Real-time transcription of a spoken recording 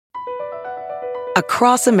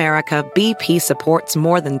Across America, BP supports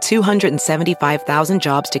more than 275,000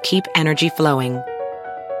 jobs to keep energy flowing.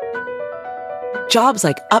 Jobs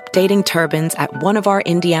like updating turbines at one of our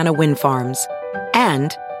Indiana wind farms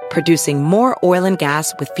and producing more oil and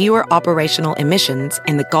gas with fewer operational emissions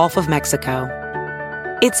in the Gulf of Mexico.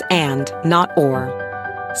 It's and, not or.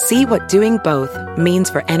 See what doing both means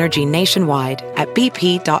for energy nationwide at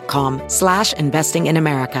bp.com/investing in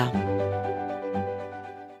America.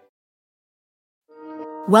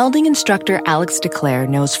 Welding instructor Alex DeClaire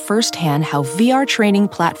knows firsthand how VR training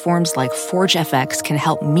platforms like ForgeFX can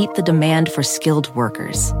help meet the demand for skilled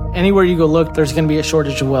workers. Anywhere you go look, there's going to be a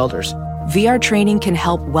shortage of welders. VR training can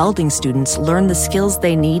help welding students learn the skills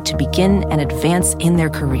they need to begin and advance in their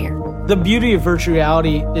career. The beauty of virtual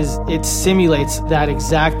reality is it simulates that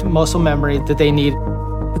exact muscle memory that they need.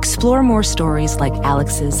 Explore more stories like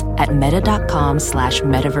Alex's at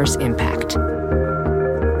meta.com/metaverseimpact.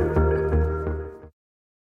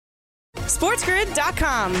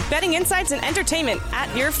 SportsGrid.com. Betting insights and entertainment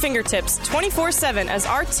at your fingertips 24/7 as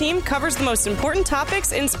our team covers the most important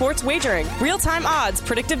topics in sports wagering. Real-time odds,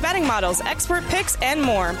 predictive betting models, expert picks, and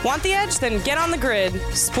more. Want the edge? Then get on the grid.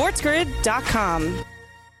 SportsGrid.com.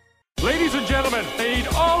 Ladies and gentlemen, I need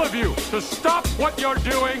all of you to stop what you're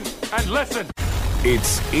doing and listen.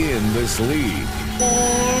 It's In This League.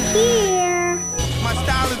 They're here. My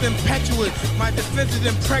style is impetuous. My defense is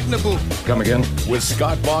impregnable. Come again? With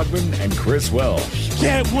Scott Bogman and Chris Welsh.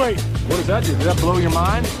 Can't wait. What does that do? Did that blow your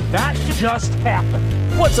mind? That just happened.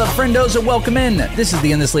 What's up, friendos, and welcome in. This is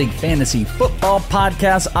the In This League Fantasy Football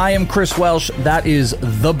Podcast. I am Chris Welsh. That is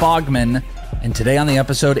the Bogman. And today on the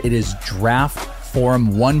episode, it is Draft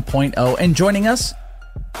Forum 1.0. And joining us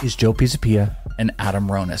is Joe Pisapia and Adam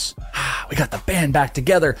Ronis. We got the band back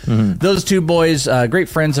together. Those two boys, great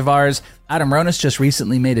friends of ours. Adam Ronis just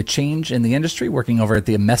recently made a change in the industry, working over at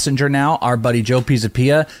the Messenger now. Our buddy Joe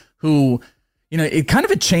Pisapia, who, it kind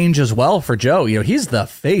of a change as well for Joe. He's the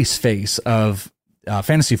face of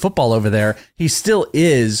fantasy football over there. He still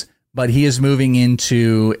is, but he is moving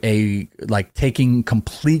into taking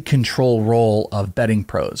complete control role of betting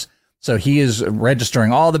pros. So he is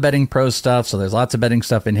registering all the betting pro stuff. So there's lots of betting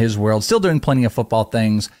stuff in his world, still doing plenty of football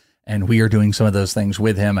things. And we are doing some of those things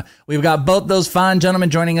with him. We've got both those fine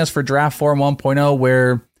gentlemen joining us for Draft Forum 1.0,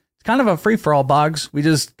 where it's kind of a free-for-all, Boggs. We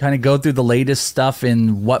just kind of go through the latest stuff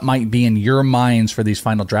in what might be in your minds for these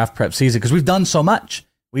final draft prep season, because we've done so much.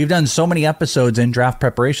 We've done so many episodes in draft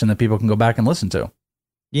preparation that people can go back and listen to.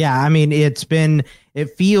 Yeah, I mean, it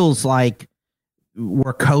feels like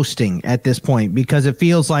we're coasting at this point, because it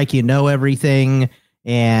feels like everything,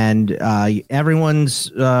 and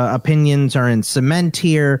everyone's opinions are in cement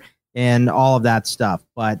here and all of that stuff.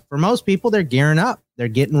 But for most people, they're gearing up. They're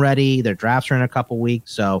getting ready. Their drafts are in a couple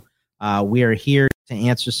weeks. So we are here to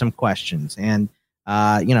answer some questions. And,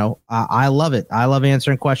 I love it. I love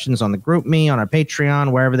answering questions on the GroupMe, on our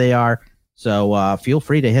Patreon, wherever they are. So feel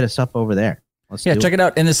free to hit us up over there. Check it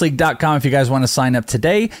out, inthisleague.com. If you guys want to sign up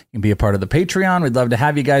today, you can be a part of the Patreon. We'd love to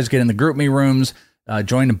have you guys get in the GroupMe rooms,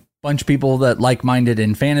 join a bunch of people that like-minded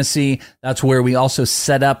in fantasy. That's where we also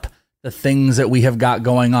set up the things that we have got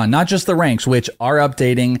going on, not just the ranks, which are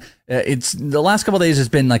updating. It's the last couple of days has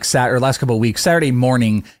been last couple of weeks. Saturday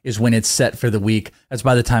morning is when it's set for the week. That's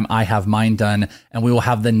by the time I have mine done, and we will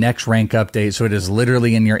have the next rank update. So it is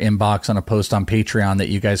literally in your inbox on a post on Patreon that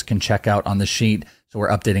you guys can check out on the sheet. So we're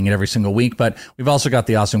updating it every single week, but we've also got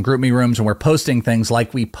the awesome GroupMe rooms, and we're posting things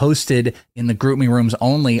like we posted in the GroupMe rooms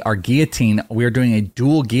only, our guillotine. We're doing a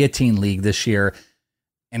dual guillotine league this year,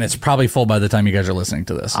 and it's probably full by the time you guys are listening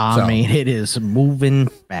to this. I mean, it is moving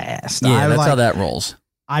fast. Yeah, that's how that rolls.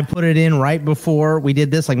 I put it in right before we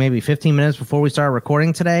did this, like maybe 15 minutes before we started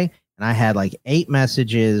recording today, and I had like 8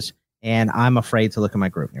 messages, and I'm afraid to look at my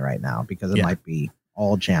GroupMe right now because it might be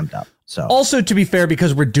all jammed up. So also, to be fair,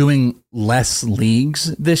 because we're doing less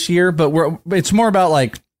leagues this year, but it's more about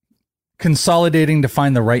like consolidating to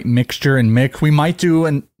find the right mixture and mix. We might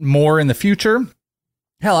do more in the future.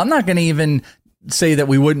 Hell, I'm not going to even say that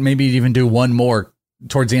we wouldn't maybe even do one more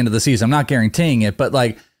towards the end of the season. I'm not guaranteeing it, but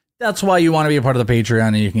like that's why you want to be a part of the Patreon,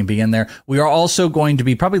 and you can be in there. We are also going to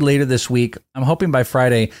be probably later this week, I'm hoping by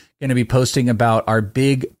Friday, going to be posting about our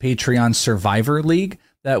big Patreon Survivor League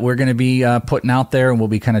that we're going to be putting out there, and we'll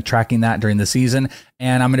be kind of tracking that during the season.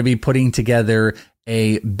 And I'm going to be putting together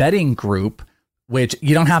a betting group, which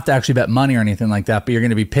you don't have to actually bet money or anything like that, but you're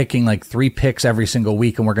going to be picking like 3 picks every single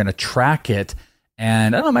week, and we're going to track it.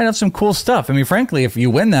 And I don't know, might have some cool stuff. I mean, frankly, if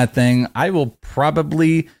you win that thing, I will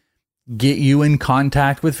probably get you in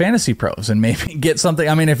contact with fantasy pros and maybe get something.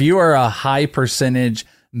 I mean, if you are a high percentage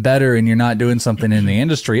better and you're not doing something in the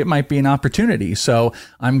industry, it might be an opportunity. So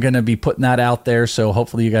I'm going to be putting that out there. So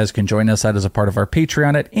hopefully you guys can join us. That is a part of our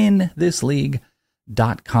Patreon at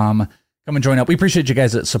inthisleague.com. Come and join up. We appreciate you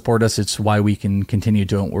guys that support us. It's why we can continue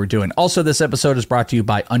doing what we're doing. Also, this episode is brought to you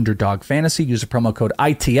by Underdog Fantasy. Use the promo code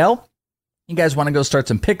ITL. You guys want to go start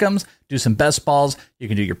some pick'ems, do some best balls. You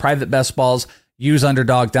can do your private best balls. Use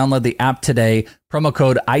Underdog. Download the app today. Promo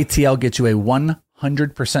code ITL gets you a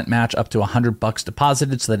 100% match up to $100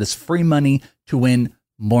 deposited. So that is free money to win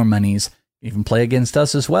more monies. You can play against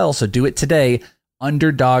us as well. So do it today.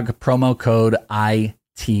 Underdog promo code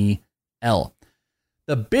ITL.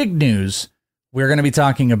 The big news we're going to be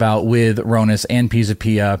talking about with Ronis and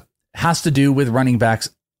Pisapia has to do with running backs,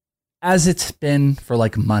 as it's been for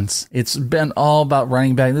like months. It's been all about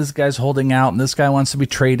running back. This guy's holding out and this guy wants to be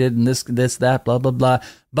traded and this, that, blah, blah, blah.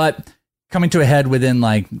 But coming to a head within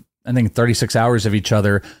like, I think 36 hours of each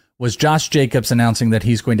other was Josh Jacobs announcing that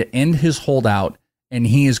he's going to end his holdout and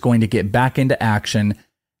he is going to get back into action.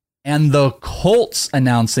 And the Colts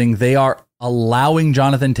announcing they are allowing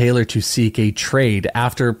Jonathan Taylor to seek a trade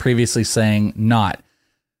after previously saying not.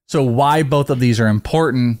 So why both of these are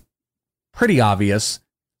important, pretty obvious.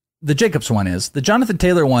 The Jacobs one is. The Jonathan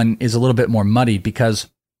Taylor one is a little bit more muddy because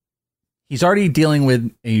he's already dealing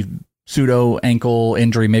with a pseudo ankle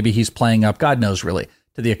injury. Maybe he's playing up, God knows really,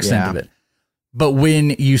 to the extent of it. But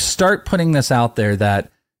when you start putting this out there that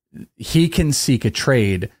he can seek a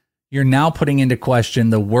trade, you're now putting into question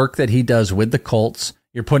the work that he does with the Colts.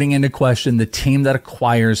 You're putting into question the team that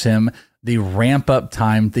acquires him, the ramp up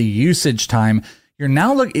time, the usage time. You're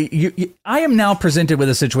now I am now presented with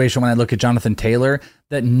a situation when I look at Jonathan Taylor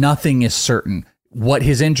that nothing is certain. What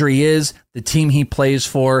his injury is, the team he plays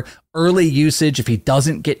for, early usage. If he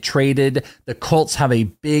doesn't get traded, the Colts have a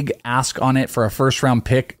big ask on it for a first round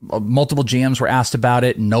pick. Multiple GMs were asked about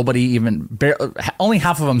it. Only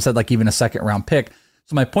half of them said like even a second round pick.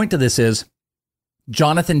 So my point to this is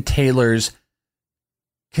Jonathan Taylor's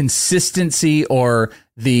consistency or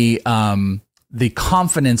the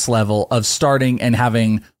confidence level of starting and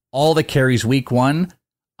having all the carries week one,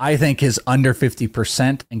 I think is under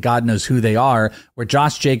 50%, and God knows who they are, where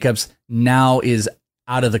Josh Jacobs now is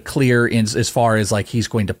out of the clear as far as like he's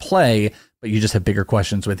going to play, but you just have bigger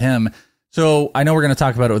questions with him. So I know we're going to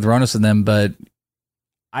talk about it with Ronis and them, but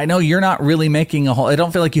I know you're not really making I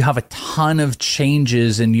don't feel like you have a ton of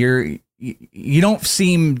changes and you don't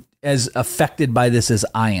seem as affected by this as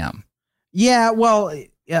I am. Yeah, well,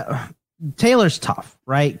 Taylor's tough,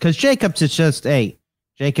 right? Because Jacobs is just,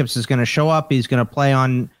 Jacobs is going to show up. He's going to play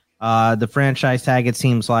on the franchise tag, it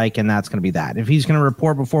seems like, and that's going to be that. If he's going to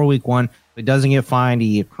report before week one, if he doesn't get fined,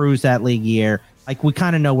 he accrues that league year. Like, we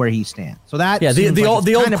kind of know where he stands. So that the old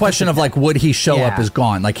question of like, would he show up is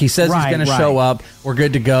gone. Like, he says he's going to show up. We're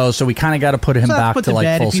good to go. So we kind of got to put him back to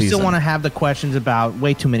like full season. If you still want to have the questions about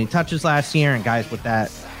way too many touches last year and guys with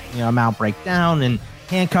that amount break down, and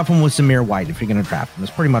handcuff him with Zamir White if you're going to draft him.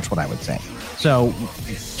 That's pretty much what I would say. So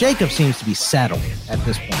Jacob seems to be settled at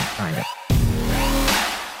this point, kind of.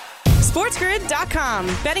 SportsGrid.com.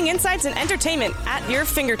 Betting insights and entertainment at your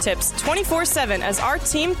fingertips 24/7 as our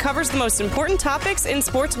team covers the most important topics in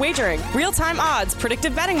sports wagering. Real-time odds,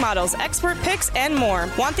 predictive betting models, expert picks, and more.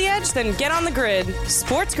 Want the edge? Then get on the grid.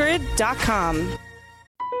 SportsGrid.com.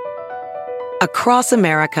 Across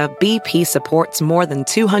America, BP supports more than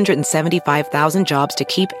 275,000 jobs to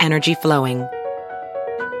keep energy flowing.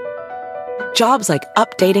 Jobs like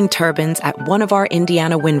updating turbines at one of our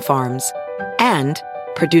Indiana wind farms and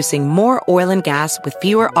producing more oil and gas with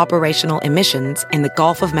fewer operational emissions in the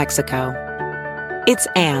Gulf of Mexico. It's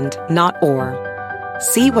and, not or.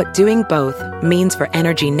 See what doing both means for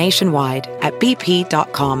energy nationwide at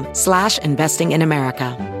bp.com/investing in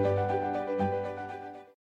America.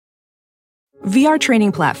 VR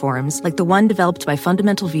training platforms, like the one developed by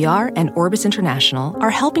Fundamental VR and Orbis International,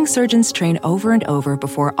 are helping surgeons train over and over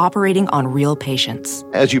before operating on real patients.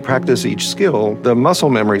 As you practice each skill, the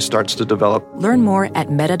muscle memory starts to develop. Learn more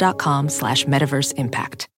at meta.com/metaverse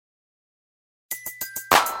impact.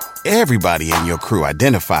 Everybody in your crew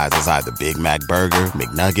identifies as either Big Mac Burger,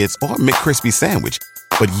 McNuggets, or McCrispy Sandwich.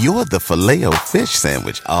 But you're the Filet-O-Fish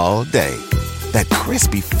Sandwich all day. That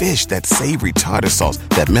crispy fish, that savory tartar sauce,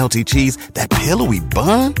 that melty cheese, that pillowy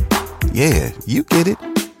bun. Yeah, you get it.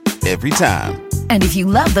 Every time. And if you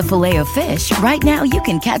love the Filet-O-Fish, right now you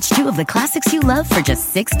can catch two of the classics you love for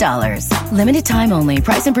just $6. Limited time only.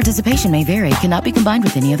 Price and participation may vary. Cannot be combined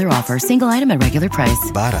with any other offer. Single item at regular price.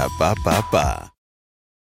 Ba-da-ba-ba-ba.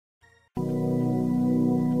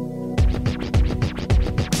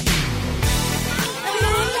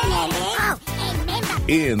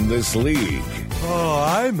 In this league. Oh,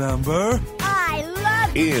 I remember. I love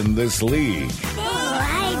In This League. Yeah,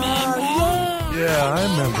 I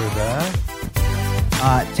remember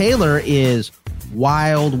that. Taylor is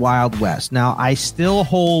wild, wild west. Now, I still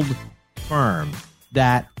hold firm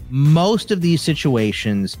that most of these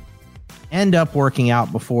situations end up working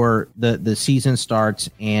out before the season starts,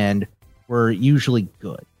 and we're usually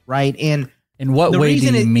good, right? And in what way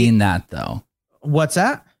do you mean that, though? What's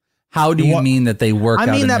that? How do you mean that they work out?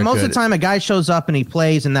 I mean that most of the time a guy shows up and he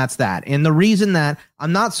plays, and that's that. And the reason that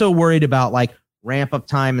I'm not so worried about like ramp up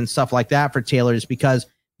time and stuff like that for Taylor is because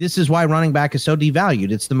this is why running back is so devalued.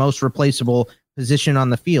 It's the most replaceable position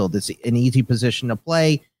on the field. It's an easy position to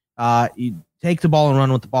play. You take the ball and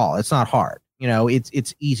run with the ball. It's not hard. You know,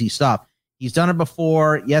 it's easy stuff. He's done it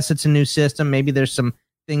before. Yes, it's a new system. Maybe there's some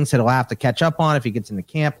things that he'll have to catch up on if he gets into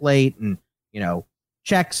camp late and, you know,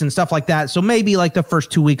 checks and stuff like that. So maybe like the first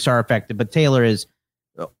 2 weeks are affected, but Taylor is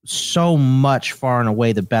so much far and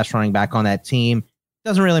away the best running back on that team.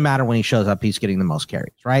 Doesn't really matter when he shows up. He's getting the most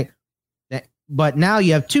carries, right? But now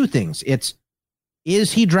you have two things.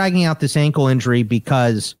 Is he dragging out this ankle injury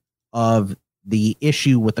because of the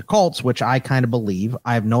issue with the Colts, which I kind of believe.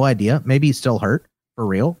 I have no idea. Maybe he's still hurt for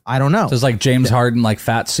real. I don't know. So it's like James Harden, like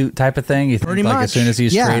fat suit type of thing. You think Pretty like much, as soon as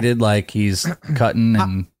he's traded, like he's cutting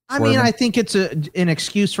and I mean, I think it's an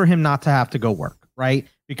excuse for him not to have to go work, right?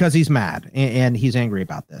 Because he's mad and he's angry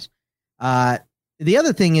about this. The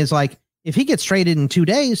other thing is like, if he gets traded in 2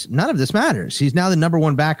 days, none of this matters. He's now the number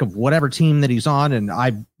one back of whatever team that he's on. And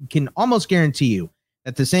I can almost guarantee you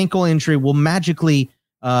that this ankle injury will magically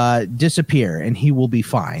disappear and he will be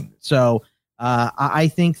fine. So I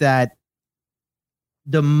think that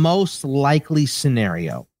the most likely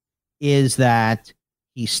scenario is that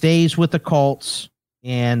he stays with the Colts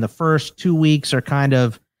and the first 2 weeks are kind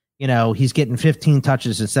of, you know, he's getting 15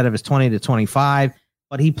 touches instead of his 20 to 25,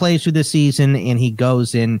 but he plays through the season and he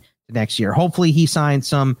goes in next year. Hopefully he signs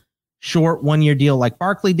some short 1 year deal like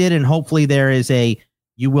Barkley did. And hopefully there is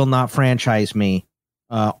you will not franchise me,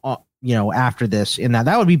 after this, and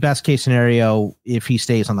that would be best case scenario if he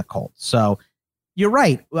stays on the Colts. So you're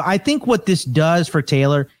right. I think what this does for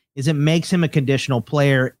Taylor is it makes him a conditional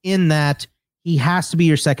player in that he has to be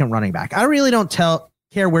your second running back. I really don't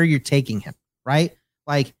care where you're taking him, right?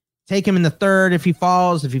 Like take him in the third if he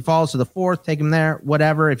falls to the fourth, take him there,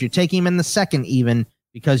 whatever. If you're taking him in the second even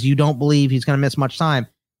because you don't believe he's going to miss much time,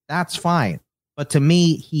 that's fine. But to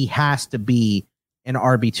me, he has to be an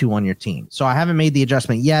RB2 on your team. So I haven't made the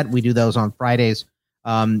adjustment yet. We do those on Fridays.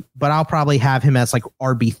 But I'll probably have him as like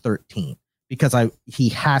RB13 because he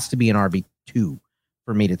has to be an RB2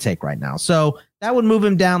 for me to take right now. So that would move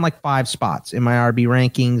him down like 5 spots in my RB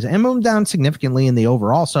rankings and move him down significantly in the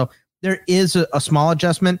overall. So there is a small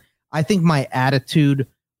adjustment. I think my attitude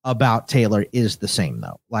about Taylor is the same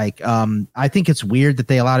though. Like, I think it's weird that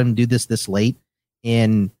they allowed him to do this late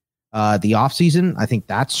in the offseason. I think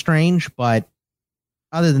that's strange, but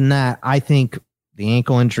other than that, I think the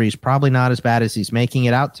ankle injury is probably not as bad as he's making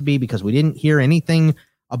it out to be because we didn't hear anything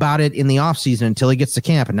about it in the offseason until he gets to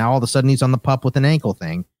camp. And now all of a sudden he's on the pup with an ankle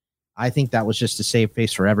thing. I think that was just to save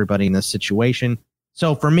face for everybody in this situation.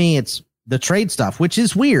 So for me, it's the trade stuff, which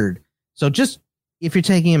is weird. So just if you're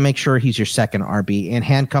taking him, make sure he's your second RB and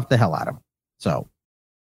handcuff the hell out of him. So.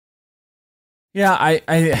 Yeah,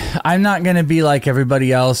 I'm not going to be like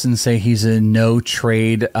everybody else and say he's a no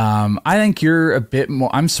trade. I think you're a bit more,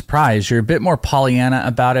 I'm surprised you're a bit more Pollyanna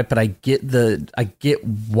about it, but I get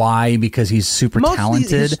why, because he's super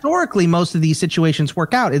talented. Historically, most of these situations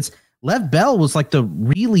work out. Lev Bell was like the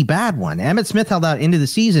really bad one. Emmitt Smith held out into the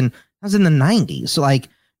season. That was in the 90s. Like,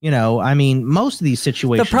 I mean, most of these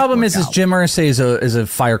situations. The problem is Jim Irsay is a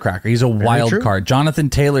firecracker. He's a wild card. Jonathan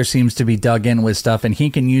Taylor seems to be dug in with stuff, and he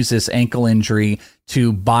can use this ankle injury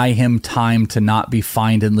to buy him time to not be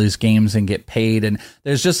fined and lose games and get paid. And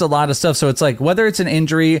there's just a lot of stuff. So it's like, whether it's an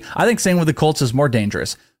injury, I think staying with the Colts is more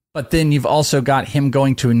dangerous. But then you've also got him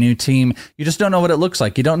going to a new team. You just don't know what it looks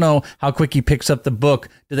like. You don't know how quick he picks up the book.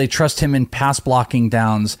 Do they trust him in pass blocking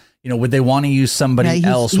downs? Would they want to use somebody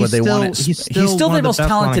else? Would they want to? He's still the most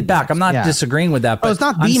talented back. I'm not disagreeing with that. But it's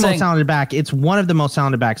not the most talented back. It's one of the most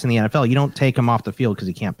talented backs in the NFL. You don't take him off the field because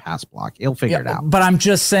he can't pass block. He'll figure it out. But I'm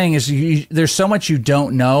just saying there's so much you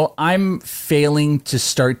don't know. I'm failing to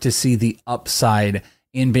start to see the upside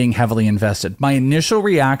in being heavily invested. My initial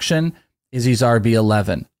reaction is he's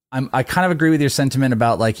RB11. I kind of agree with your sentiment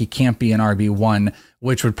about like he can't be an RB1,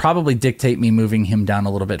 which would probably dictate me moving him down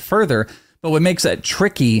a little bit further. But what makes that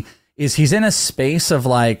tricky is he's in a space of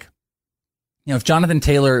like, if Jonathan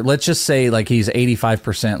Taylor, let's just say like he's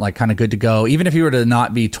 85%, like kind of good to go. Even if he were to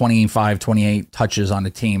not be 25, 28 touches on a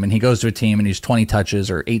team and he goes to a team and he's 20 touches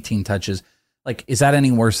or 18 touches, like, is that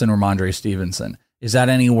any worse than Ramondre Stevenson? Is that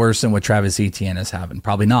any worse than what Travis Etienne is having?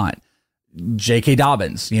 Probably not. J.K.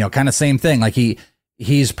 Dobbins, kind of same thing. Like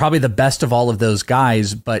he's probably the best of all of those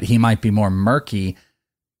guys, but he might be more murky.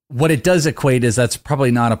 What it does equate is that's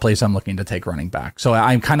probably not a place I'm looking to take running back. So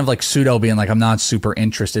I'm kind of like pseudo being like, I'm not super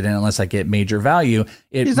interested in it unless I get major value.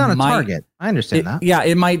 He's not a target. I understand that. Yeah,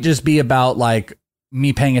 it might just be about like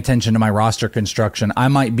me paying attention to my roster construction. I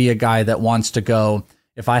might be a guy that wants to go,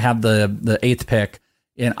 if I have the 8th pick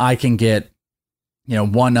and I can get,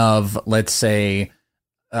 one of, let's say,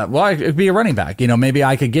 it could be a running back. Maybe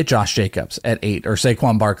I could get Josh Jacobs at 8 or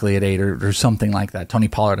Saquon Barkley at 8 or something like that. Tony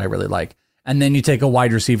Pollard I really like. And then you take a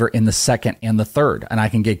wide receiver in the 2nd and the 3rd, and I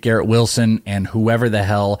can get Garrett Wilson and whoever the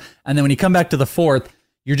hell. And then when you come back to the 4th,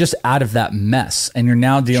 you're just out of that mess. And you're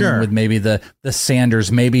now dealing with maybe the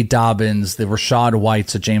Sanders, maybe Dobbins, the Rashad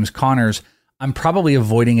Whites, the James Connors. I'm probably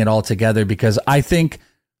avoiding it altogether because I think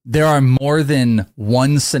there are more than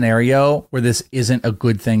one scenario where this isn't a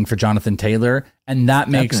good thing for Jonathan Taylor. And that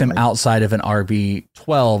makes him outside of an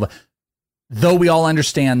RB12. Though we all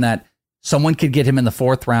understand that someone could get him in the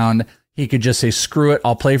 4th round. He could just say, screw it,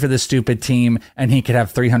 I'll play for this stupid team, and he could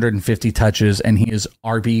have 350 touches, and he is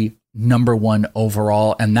RB number 1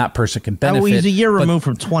 overall, and that person can benefit. He's a year removed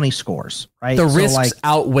from 20 scores, right? The risks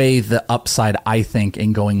outweigh the upside, I think,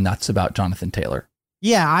 in going nuts about Jonathan Taylor.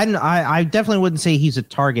 Yeah, I definitely wouldn't say he's a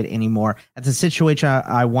target anymore. That's a situation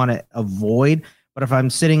I want to avoid, but if I'm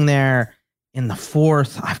sitting there in the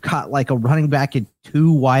 4th, I've got like a running back and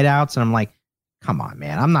 2 wideouts, and I'm like, come on,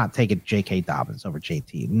 man. I'm not taking J.K. Dobbins over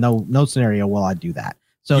JT. No scenario will I do that.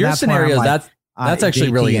 So your scenario, like, that's actually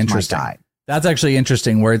JT really interesting. That's actually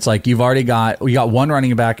interesting where it's like you got one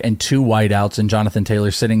running back and 2 wideouts and Jonathan Taylor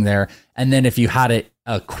sitting there. And then if you had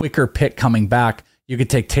a quicker pick coming back, you could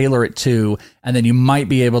take Taylor at 2, and then you might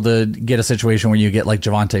be able to get a situation where you get like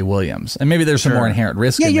Javonte Williams. And maybe there's some more inherent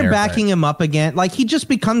risk. Yeah, you're backing him up again. Like he just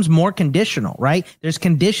becomes more conditional, right? There's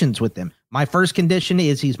conditions with him. My first condition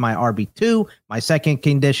is he's my RB2. My second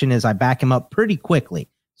condition is I back him up pretty quickly.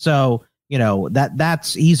 So,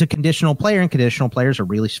 that's he's a conditional player, and conditional players are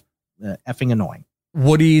really effing annoying.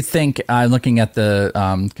 What do you think, looking at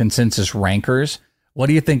the consensus rankers, what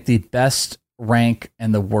do you think the best rank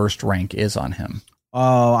and the worst rank is on him?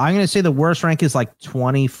 Oh, I'm going to say the worst rank is like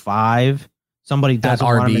 25. Somebody doesn't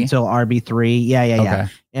want him until RB3. Yeah. Okay.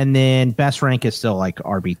 And then best rank is still like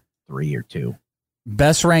RB3 or 2.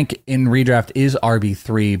 Best rank in redraft is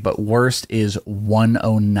RB3, but worst is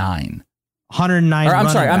 109. 109. I'm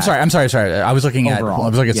sorry. I was looking overall.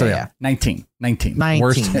 at something. 19.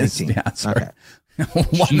 Worst is, sorry. Okay.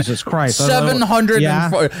 Jesus Christ.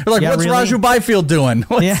 704. Like, what's really? Raju Byfield doing?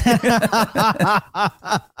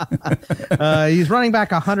 He's running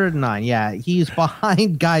back 109. Yeah, he's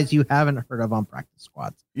behind guys you haven't heard of on practice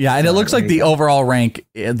squads. Yeah, and it looks like the overall rank,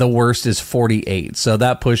 the worst is 48. So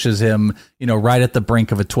that pushes him, right at the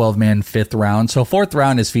brink of a 12-man 5th round. So 4th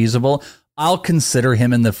round is feasible. I'll consider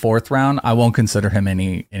him in the 4th round. I won't consider him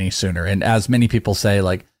any sooner. And as many people say,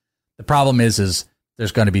 like, the problem is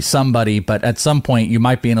there's going to be somebody, but at some point you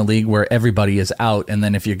might be in a league where everybody is out. And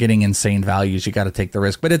then if you're getting insane values, you got to take the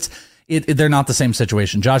risk, but they're not the same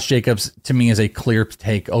situation. Josh Jacobs to me is a clear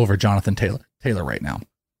take over Jonathan Taylor right now.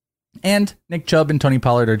 And Nick Chubb and Tony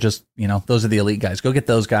Pollard are just, those are the elite guys. Go get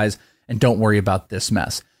those guys and don't worry about this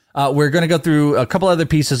mess. We're going to go through a couple other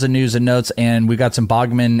pieces of news and notes, and we got some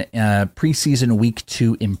Bogman preseason week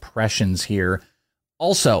 2 impressions here.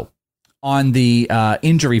 Also, on the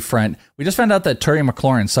injury front, we just found out that Terry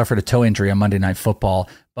McLaurin suffered a toe injury on Monday Night Football,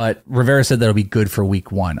 but Rivera said that'll be good for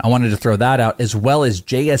week 1. I wanted to throw that out, as well as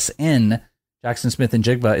JSN, Jackson Smith and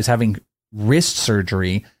Jigba, is having wrist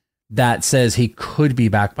surgery that says he could be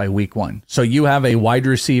back by week 1. So you have a wide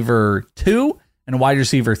receiver 2 and a wide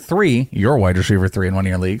receiver 3, your wide receiver 3 in one of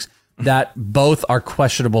your leagues, that both are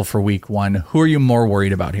questionable for week 1. Who are you more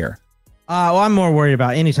worried about here? Well, I'm more worried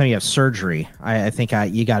about anytime you have surgery. I think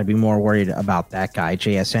you got to be more worried about that guy,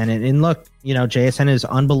 JSN. And look, JSN is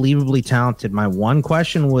unbelievably talented. My one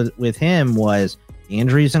question with him was the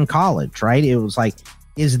injuries in college, right? It was like,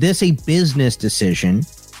 is this a business decision?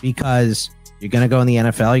 Because you're going to go in the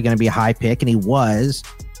NFL, you're going to be a high pick, and he was.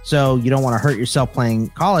 So you don't want to hurt yourself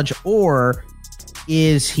playing college, or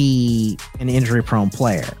is he an injury-prone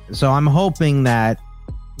player? So I'm hoping that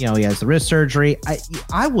he has the wrist surgery.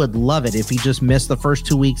 I would love it if he just missed the first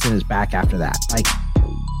 2 weeks and is back after that.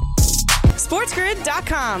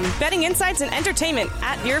 SportsGrid.com. Betting insights and entertainment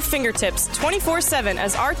at your fingertips 24/7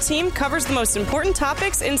 as our team covers the most important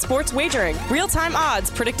topics in sports wagering. Real-time odds,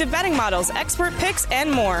 predictive betting models, expert picks,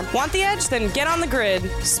 and more. Want the edge? Then get on the grid.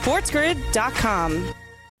 SportsGrid.com.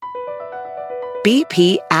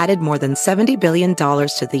 BP added more than $70 billion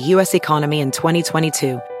to the U.S. economy in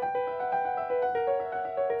 2022.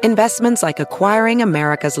 Investments like acquiring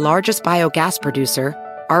America's largest biogas producer,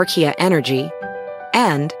 Archaea Energy,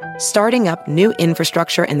 and starting up new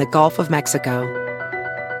infrastructure in the Gulf of Mexico.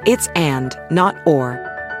 It's and, not or.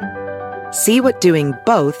 See what doing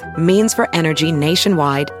both means for energy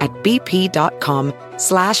nationwide at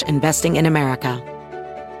bp.com/investing in America.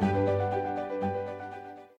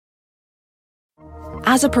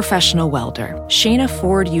 As a professional welder, Shayna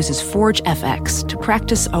Ford uses Forge FX to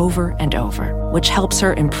practice over and over, which helps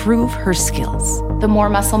her improve her skills. The more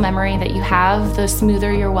muscle memory that you have, the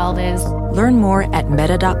smoother your weld is. Learn more at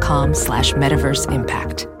meta.com/metaverse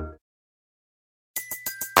impact.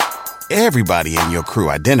 Everybody in your crew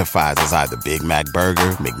identifies as either Big Mac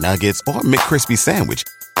Burger, McNuggets, or McCrispy Sandwich.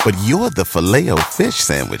 But you're the Filet-O-Fish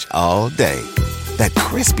Sandwich all day. That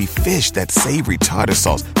crispy fish, that savory tartar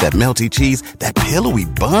sauce, that melty cheese, that pillowy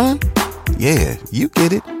bun. Yeah, you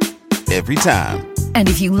get it. Every time. And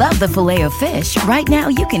if you love the Filet-O-Fish, right now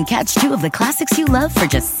you can catch two of the classics you love for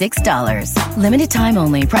just $6. Limited time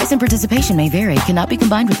only. Price and participation may vary. Cannot be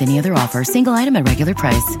combined with any other offer. Single item at regular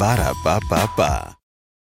price. Ba-da-ba-ba-ba.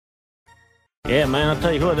 Yeah, man, I'll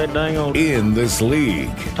tell you what, that dang old... In this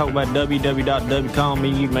league. Talk about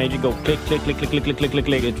www.wcom, you made you go click.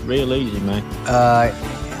 It's real easy, man. I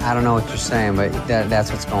don't know what you're saying, but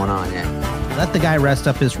that's what's going on, yeah. Let the guy rest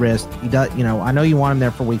up his wrist. He does, I know you want him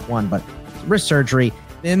there for week 1, but wrist surgery,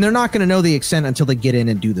 and they're not going to know the extent until they get in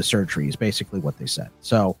and do the surgery, is basically what they said.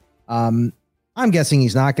 So I'm guessing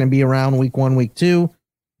he's not going to be around week 1, week 2.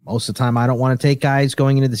 Most of the time, I don't want to take guys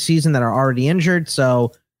going into the season that are already injured,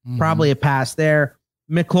 so probably a pass there.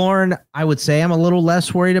 McLaurin, I would say I'm a little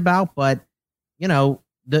less worried about, but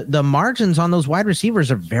the margins on those wide receivers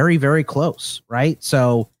are very, very close, right?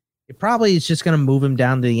 So it probably is just going to move him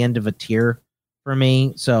down to the end of a tier for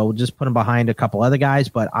me. So just put him behind a couple other guys,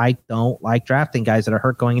 but I don't like drafting guys that are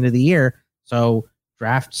hurt going into the year. So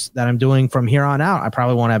drafts that I'm doing from here on out, I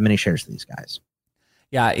probably won't have many shares of these guys.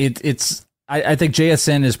 Yeah, I think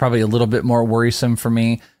JSN is probably a little bit more worrisome for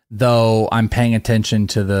me, though I'm paying attention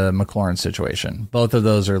to the McLaurin situation. Both of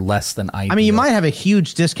those are less than ideal. I mean, you might have a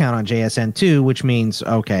huge discount on JSN too, which means,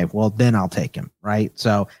 okay, well, then I'll take him, right?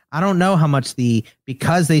 So I don't know how much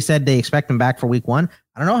because they said they expect him back for week 1,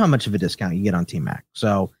 I don't know how much of a discount you get on T-Mac.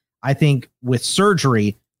 So I think with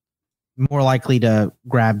surgery, more likely to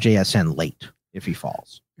grab JSN late if he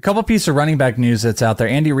falls. A couple pieces of running back news that's out there.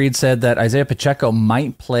 Andy Reid said that Isaiah Pacheco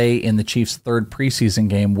might play in the Chiefs' 3rd preseason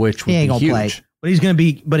game, which would be huge. Play. But he's going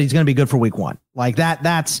to be good for week 1. Like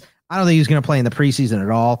that's I don't think he's going to play in the preseason at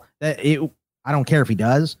all. I don't care if he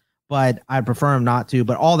does, but I prefer him not to.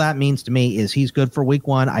 But all that means to me is he's good for week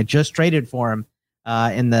 1. I just traded for him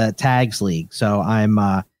in the tags league. So I'm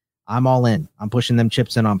all in. I'm pushing them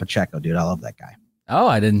chips in on Pacheco, dude. I love that guy. Oh,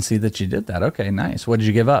 I didn't see that you did that. Okay, nice. What did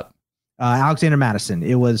you give up? Alexander Madison.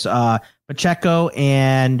 It was Pacheco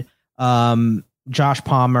and Josh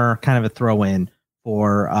Palmer, kind of a throw in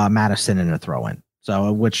for Madison and a throw in.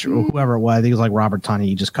 So whoever it was, I think it was like Robert Tonyan.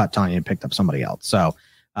 He just cut Tonyan and picked up somebody else. So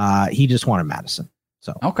he just wanted Madison.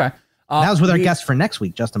 So okay, that was with our guest for next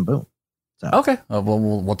week, Justin Boone. So okay,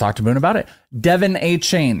 we'll talk to Boone about it. Devin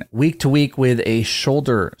A-Chain, week to week with a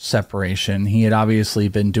shoulder separation. He had obviously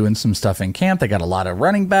been doing some stuff in camp. They got a lot of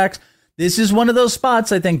running backs. This is one of those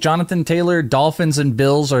spots. I think Jonathan Taylor, Dolphins and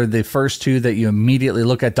Bills are the first two that you immediately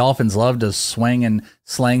look at. Dolphins love to swing and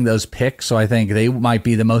slang those picks, so I think they might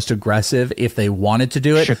be the most aggressive if they wanted to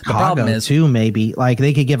do it. Chicago, the problem is, too, maybe. Like,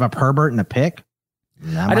 they could give up Herbert and a pick.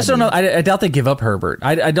 I just don't know. I doubt they give up Herbert.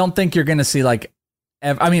 I don't think you're going to see, like,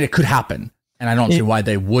 I mean, it could happen. And I don't see why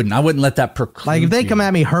they wouldn't. I wouldn't let that preclude. Like, if they come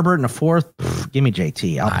at me Herbert in a 4th, give me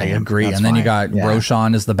JT. I agree. And then you got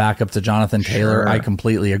Roschon as the backup to Jonathan Taylor. Sure. I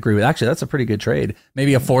completely agree with. Actually, that's a pretty good trade.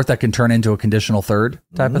 Maybe a 4th that can turn into a conditional 3rd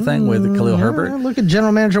type of thing with Khalil Herbert. Look at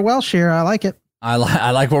General Manager Welsh here. I like it.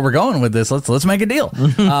 I like where we're going with this. Let's make a deal.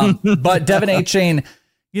 But Devin A-Chain,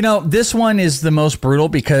 this one is the most brutal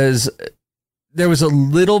because there was a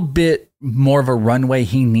little bit more of a runway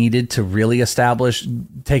he needed to really establish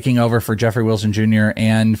taking over for Jeffrey Wilson Jr.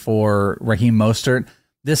 and for Raheem Mostert.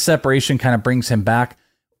 This separation kind of brings him back.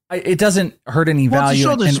 It doesn't hurt any value. It's a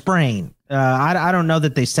shoulder sprain. I don't know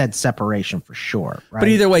that they said separation for sure. Right? But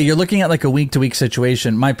either way, you're looking at like a week-to-week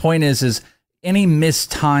situation. My point is any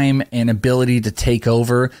missed time and ability to take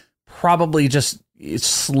over probably just it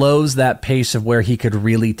slows that pace of where he could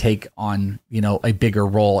really take on, a bigger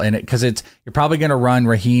role in it. Cause you're probably going to run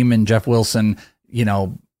Raheem and Jeff Wilson,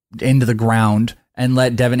 into the ground and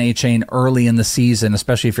let Devin A-Chain early in the season,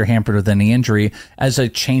 especially if you're hampered with any injury, as a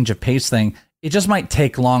change of pace thing. it just might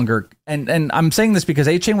take longer. And I'm saying this because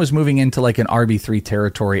A-Chain was moving into like an RB3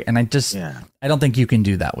 territory, and I don't think you can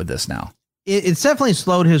do that with this now. It's definitely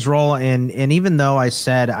slowed his role, and even though I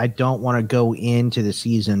said I don't want to go into the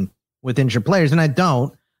season with injured players, and I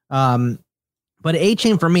don't, but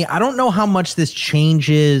A-Chain for me, I don't know how much this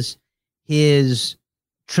changes his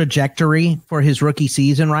trajectory for his rookie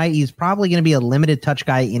season, right? He's probably going to be a limited touch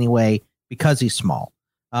guy anyway because he's small.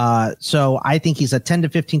 So I think he's a 10 to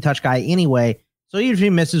 15 touch guy anyway. So even if he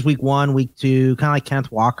misses week 1, week 2, kind of like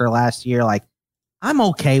Kenneth Walker last year, like I'm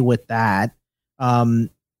okay with that.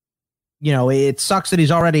 It sucks that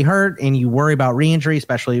he's already hurt and you worry about re-injury,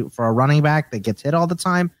 especially for a running back that gets hit all the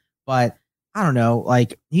time. But I don't know,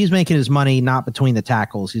 like he's making his money not between the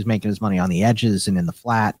tackles. He's making his money on the edges and in the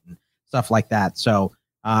flat and stuff like that. So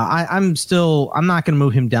I'm not going to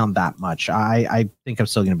move him down that much. I think I'm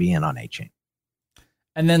still going to be in on A-Chain.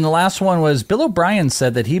 And then the last one was Bill O'Brien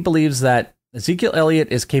said that he believes that Ezekiel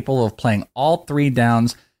Elliott is capable of playing all 3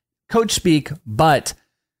 downs. Coach speak, but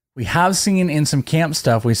we have seen in some camp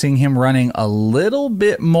stuff, we're seeing him running a little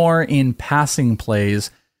bit more in passing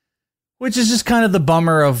plays, which is just kind of the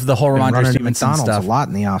bummer of the whole Ramondre Stevenson stuff. A lot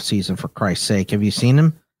in the offseason, for Christ's sake. Have you seen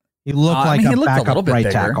him? He looked like a backup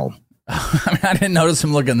right tackle. I didn't notice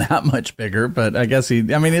him looking that much bigger, but I guess it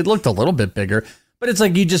looked a little bit bigger. But it's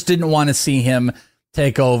like you just didn't want to see him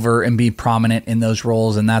take over and be prominent in those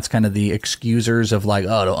roles, and that's kind of the excusers of like,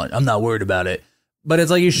 oh, I'm not worried about it. But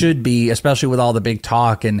it's like you should be, especially with all the big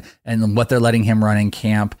talk and what they're letting him run in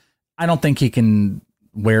camp. I don't think he can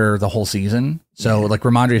wear the whole season. So like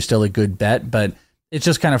Ramondre is still a good bet, but it's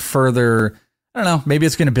just kind of further, I don't know, maybe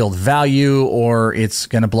it's going to build value or it's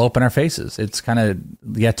going to blow up in our faces. It's kind of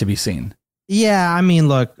yet to be seen. Yeah, I mean,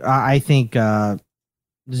 look, I think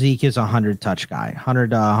Zeke is a 100 touch guy,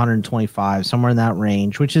 100 to 125, somewhere in that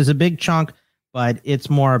range, which is a big chunk, but it's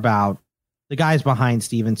more about the guys behind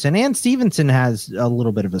Stevenson. And Stevenson has a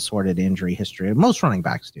little bit of a sordid injury history. Most running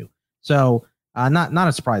backs do. So not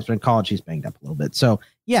a surprise, but in college he's banged up a little bit. So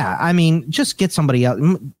yeah, I mean, just get somebody else,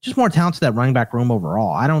 just more talent to that running back room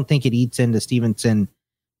overall. I don't think it eats into Stevenson.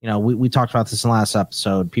 We talked about this in the last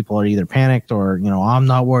episode. People are either panicked or, I'm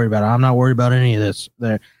not worried about it. I'm not worried about any of this.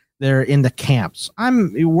 They're in the camps.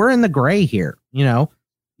 We're in the gray here.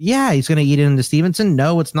 Yeah, he's going to eat it into Stevenson.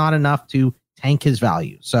 No, it's not enough to tank his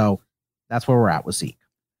value. So that's where we're at with Zeke.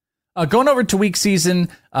 Going over to preseason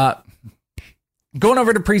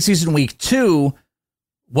week 2,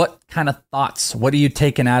 what kind of thoughts? What are you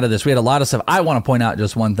taking out of this? We had a lot of stuff. I want to point out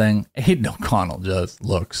just one thing. Aiden O'Connell just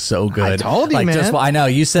looks so good. I told you, man. I know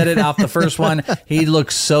you said it off the first one. He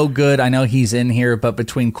looks so good. I know he's in here, but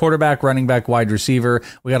between quarterback, running back, wide receiver,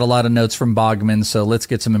 we got a lot of notes from Bogman. So let's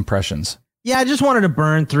get some impressions. Yeah, I just wanted to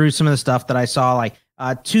burn through some of the stuff that I saw. Like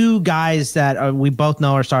 2 guys that we both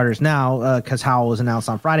know are starters now because Howell was announced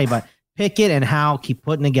on Friday, but Pickett and Howell keep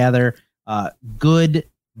putting together good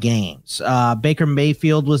games. Baker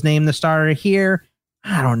Mayfield was named the starter here.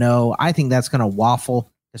 I don't know. I think that's going to waffle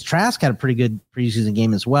because Trask had a pretty good preseason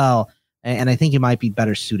game as well. And I think he might be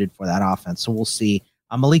better suited for that offense. So we'll see.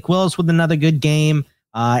 Malik Willis with another good game,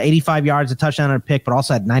 85 yards, a touchdown and a pick, but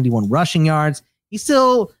also had 91 rushing yards. He's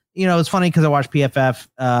still, it's funny because I watched PFF,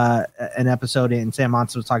 an episode, and Sam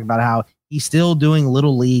Monson was talking about how he's still doing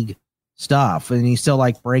little league stuff and he's still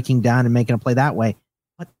like breaking down and making a play that way.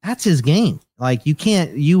 But that's his game. Like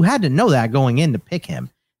you had to know that going in to pick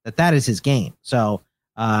him, that is his game. So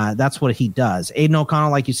that's what he does. Aiden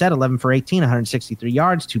O'Connell, like you said, 11 for 18, 163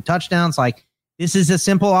 yards, 2 touchdowns. Like this is a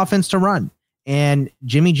simple offense to run. And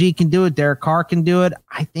Jimmy G can do it. Derek Carr can do it.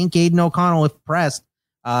 I think Aiden O'Connell, if pressed,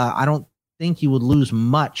 I don't think you would lose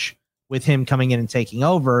much with him coming in and taking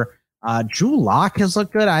over. Drew Lock has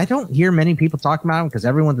looked good. I don't hear many people talking about him because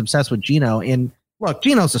everyone's obsessed with Geno. And look,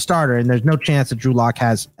 Geno's the starter, and there's no chance that Drew Lock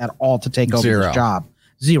has at all to take over his job.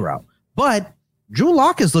 0. But Drew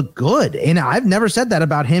Lock has looked good, and I've never said that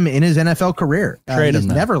about him in his NFL career. He's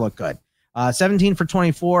never looked good. 17 for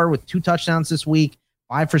 24 with 2 touchdowns this week.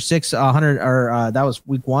 5 for 6, 100, that was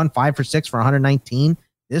week 1. 5 for 6 for 119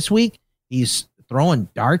 this week. He's throwing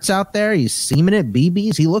darts out there. He's seaming it,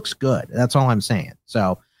 BBs. He looks good. That's all I'm saying.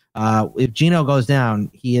 So if Geno goes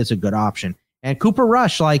down, he is a good option. And Cooper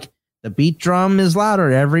Rush, like the beat drum is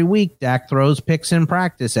louder every week. Dak throws picks in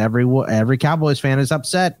practice. Every Cowboys fan is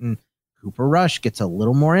upset, and Cooper Rush gets a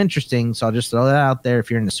little more interesting. So I'll just throw that out there.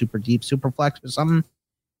 If you're in the super deep, super flex or something,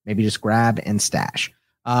 maybe just grab and stash.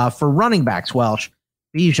 For running backs, Welsh,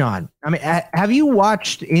 Bijan. I mean, have you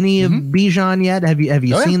watched any of Bijan yet? Have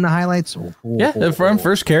you seen the highlights? Yeah, from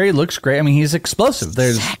first carry, looks great. I mean, he's explosive.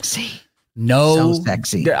 There's sexy. No, so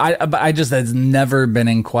sexy. I just, that's never been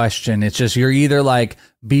in question. It's just, you're either like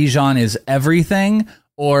Bijan is everything,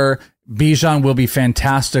 or Bijan will be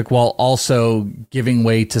fantastic while also giving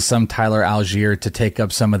way to some Tyler Algier to take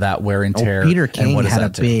up some of that wear and tear. Peter King had a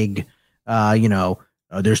big,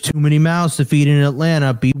 there's too many mouths to feed in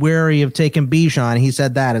Atlanta. Be wary of taking Bijan. He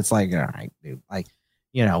said that. It's like, all right, dude, like,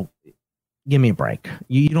 give me a break.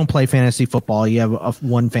 You don't play fantasy football. You have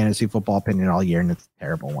one fantasy football opinion all year, and it's a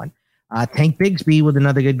terrible one. Tank Bigsby with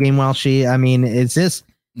another good game. I mean, it's just.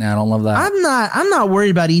 No, I don't love that. I'm not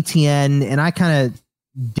worried about ETN, and I kind of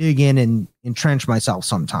dig in and entrench myself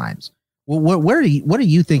sometimes. What are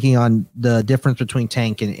you thinking on the difference between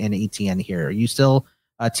Tank and ETN here? Are you still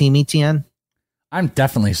team ETN? I'm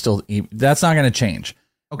definitely still. That's not going to change.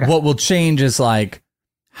 Okay. What will change is like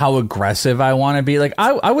how aggressive I want to be. Like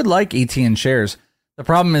I would like ETN shares. The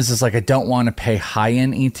problem is like I don't want to pay high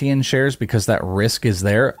end ETN shares because that risk is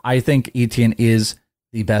there. I think ETN is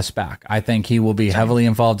the best back. I think he will be heavily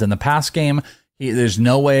involved in the pass game. There's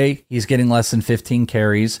no way he's getting less than 15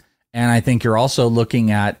 carries. And I think you're also looking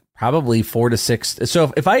at probably 4 to 6.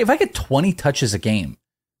 So if I get 20 touches a game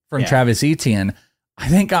from Travis Etienne, I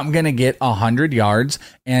think I'm going to get 100 yards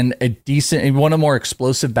and a decent, one of the more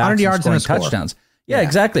explosive backs 100 yards scoring and touchdowns. Yeah,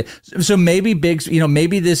 exactly. So maybe Biggs,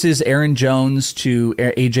 maybe this is Aaron Jones to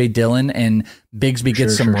AJ Dillon and Bigsby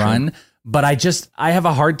gets some run. But I have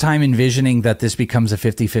a hard time envisioning that this becomes a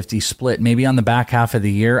 50-50 split. Maybe on the back half of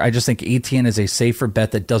the year. I just think ETN is a safer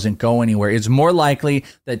bet that doesn't go anywhere. It's more likely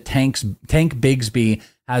that Tank Bigsby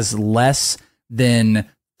has less than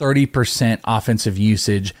 30% offensive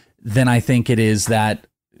usage than I think it is that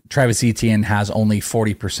Travis Etienne has only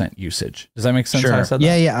 40% usage. Does that make sense? Sure. How I said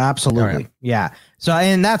that? Yeah, absolutely. Right. Yeah. So,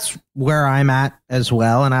 and that's where I'm at as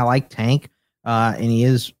well. And I like Tank. And he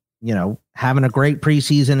is, having a great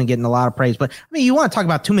preseason and getting a lot of praise. But I mean, you want to talk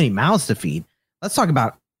about too many mouths to feed. Let's talk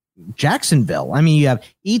about Jacksonville. I mean, you have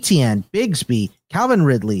ETN, Bigsby, Calvin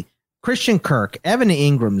Ridley, Christian Kirk, Evan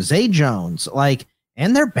Ingram, Zay Jones,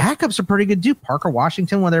 and their backups are pretty good too. Parker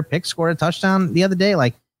Washington, one of their picks, scored a touchdown the other day.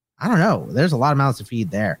 I don't know. There's a lot of mouths to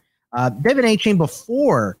feed there. Devin A-Chain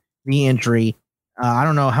before the injury, I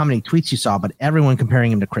don't know how many tweets you saw, but everyone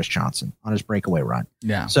comparing him to Chris Johnson on his breakaway run.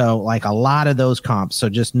 Yeah. So a lot of those comps. So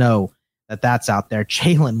just know that that's out there.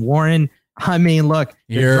 Jaylen Warren. I mean, look,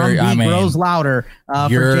 the drum beat grows louder for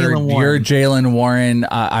Jaylen Warren. You're Jaylen Warren.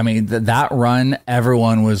 That run,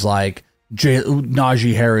 everyone was like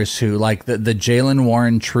Najee Harris, who the Jaylen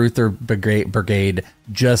Warren Truther Brigade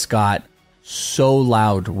just got so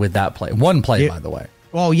loud with that play. One play, by the way.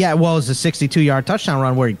 Oh, yeah. Well, it was a 62-yard touchdown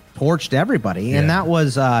run where he torched everybody. Yeah. And that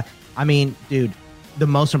was, dude, the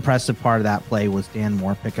most impressive part of that play was Dan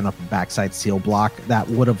Moore picking up a backside seal block that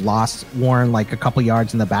would have lost Warren a couple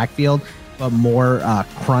yards in the backfield, but Moore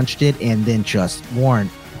crunched it, and then just Warren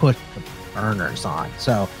put the burners on.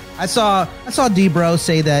 So I saw D-Bro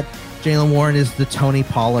say that Jaylen Warren is the Tony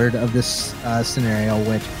Pollard of this scenario,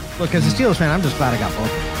 which, look, as a Steelers fan, I'm just glad I got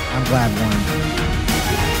both. I'm glad Warren.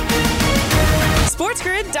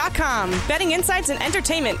 SportsGrid.com. Betting insights and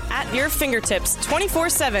entertainment at your fingertips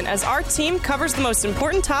 24/7 as our team covers the most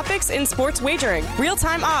important topics in sports wagering.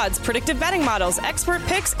 Real-time odds, predictive betting models, expert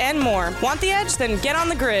picks, and more. Want the edge? Then get on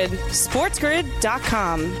the grid.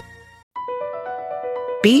 SportsGrid.com.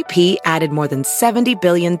 BP added more than $70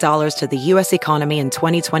 billion to the U.S. economy in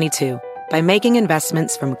 2022 by making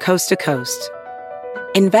investments from coast to coast.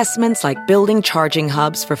 Investments like building charging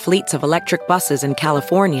hubs for fleets of electric buses in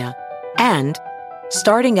California and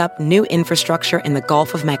starting up new infrastructure in the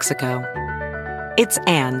Gulf of Mexico. It's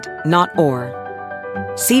and, not or.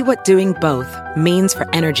 See what doing both means for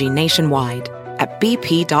energy nationwide at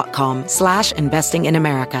bp.com/investing in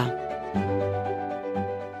America.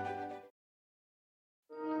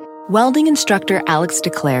 Welding instructor Alex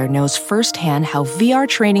DeClaire knows firsthand how VR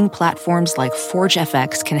training platforms like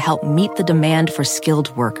ForgeFX can help meet the demand for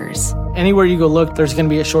skilled workers. Anywhere you go look, there's going to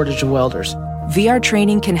be a shortage of welders. VR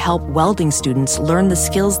training can help welding students learn the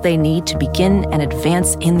skills they need to begin and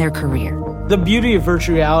advance in their career. The beauty of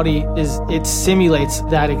virtual reality is it simulates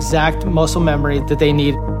that exact muscle memory that they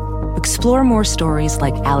need. Explore more stories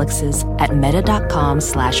like Alex's at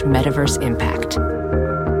meta.com/metaverseimpact.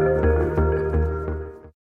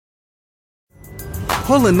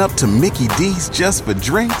 Pulling up to Mickey D's just for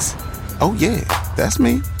drinks? Oh yeah, that's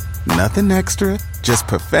me. Nothing extra, just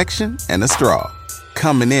perfection and a straw.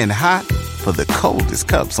 Coming in hot for the coldest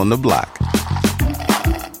cups on the block.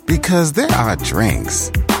 Because there are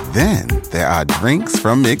drinks. Then there are drinks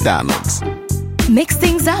from McDonald's. Mix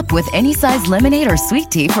things up with any size lemonade or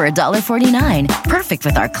sweet tea for $1.49. Perfect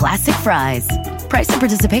with our classic fries. Price and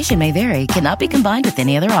participation may vary. Cannot be combined with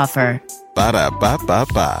any other offer.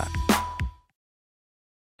 Ba-da-ba-ba-ba.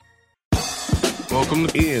 Welcome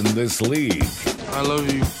in this league. I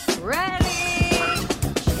love you.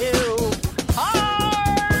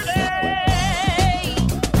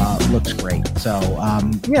 Looks great. So,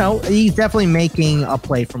 he's definitely making a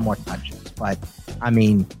play for more touches. But,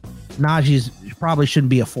 Najee's probably shouldn't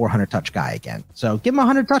be a 400 touch guy again. So give him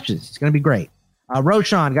 100 touches. It's going to be great.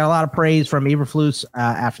 Roshan got a lot of praise from Eberflus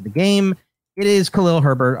after the game. It is Khalil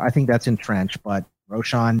Herbert. I think that's entrenched, but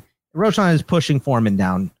Roshan is pushing Foreman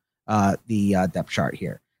down the depth chart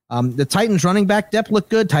here. The Titans running back depth looked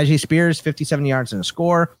good. Tyjae Spears, 57 yards and a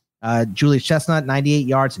score. Julius Chestnut, 98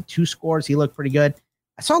 yards and 2 scores. He looked pretty good.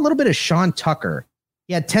 I saw a little bit of Sean Tucker.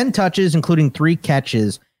 He had 10 touches, including 3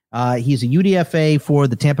 catches. He's a UDFA for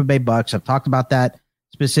the Tampa Bay Bucks. I've talked about that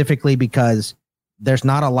specifically because there's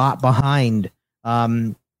not a lot behind.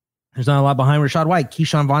 There's not a lot behind Rachaad White.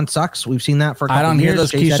 Keyshawn Vaughn sucks. We've seen that for a couple I don't years. hear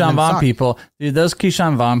those Chase Keyshawn Edmonds Vaughn sucks. people. Dude, those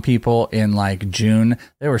Keyshawn Vaughn people in like June,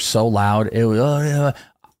 they were so loud. It was I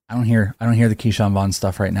don't hear the Keyshawn Vaughn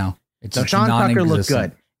stuff right now. It's so Sean Tucker looked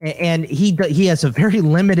good. And he has a very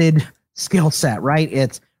limited skill set, right?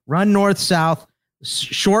 It's run north, south,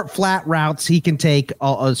 short, flat routes. He can take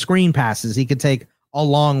screen passes. He can take a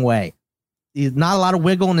long way. He's not a lot of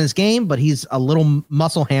wiggle in his game, but he's a little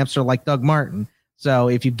muscle hamster like Doug Martin. So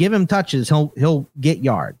if you give him touches, he'll get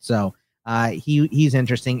yards. So he's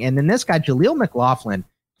interesting. And then this guy, Jaleel McLaughlin,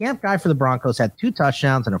 camp guy for the Broncos, had 2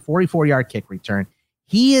 touchdowns and a 44-yard kick return.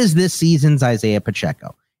 He is this season's Isaiah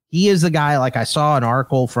Pacheco. He is the guy, like I saw an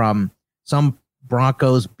article from some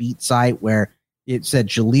Broncos beat site where it said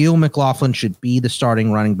Jaleel McLaughlin should be the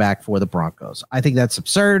starting running back for the Broncos. I think that's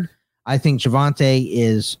absurd. I think Javonte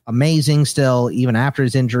is amazing still, even after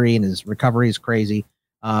his injury, and his recovery is crazy.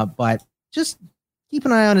 But just keep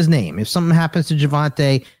an eye on his name. If something happens to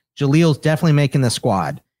Javonte, Jaleel's definitely making the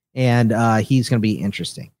squad, and he's going to be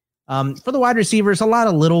interesting. For the wide receivers, a lot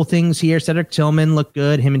of little things here. Cedric Tillman looked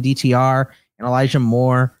good. Him and DTR and Elijah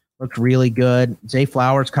Moore looked really good. Zay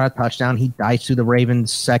Flowers caught a touchdown. He diced through the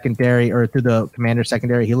Ravens secondary or through the Commanders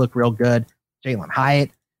secondary. He looked real good. Jalen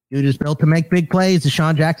Hyatt, dude is built to make big plays.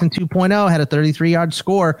 Deshaun Jackson 2.0 had a 33-yard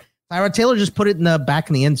score. Tyrod Taylor just put it in the back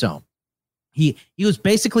in the end zone. He was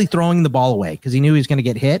basically throwing the ball away because he knew he was going to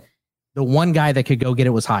get hit. The one guy that could go get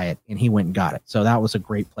it was Hyatt, and he went and got it. So that was a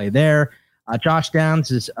great play there. Josh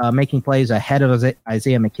Downs is making plays ahead of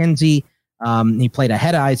Isaiah McKenzie. He played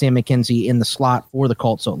ahead of Isaiah McKenzie in the slot for the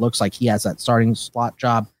Colts, so it looks like he has that starting slot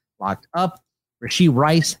job locked up. Rashee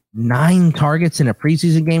Rice, 9 targets in a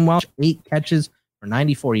preseason game. Welsh, 8 catches for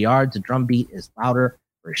 94 yards. The drumbeat is louder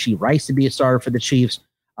for Rashee Rice to be a starter for the Chiefs.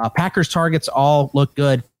 Packers targets all look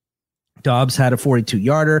good. Dobbs had a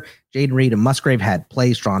 42-yarder. Jaden Reed and Musgrave had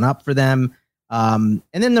plays drawn up for them. And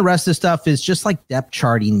then the rest of the stuff is just like depth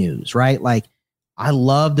charty news, right? Like, I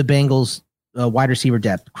love the Bengals wide receiver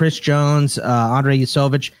depth. Chris Jones, Andre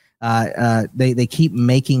Yusovich, they keep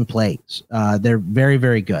making plays. They're very,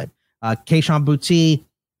 very good. Keyshawn Boutte,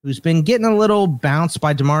 who's been getting a little bounced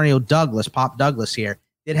by Demario Douglas, Pop Douglas here,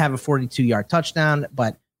 did have a 42-yard touchdown,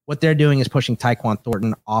 but what they're doing is pushing Tyquan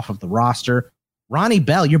Thornton off of the roster. Ronnie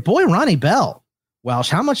Bell, your boy Ronnie Bell. Welsh,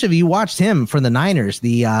 how much have you watched him for the Niners?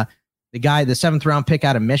 The guy, the 7th round pick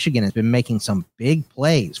out of Michigan, has been making some big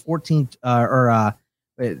plays.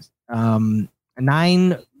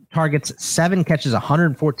 9 targets, 7 catches,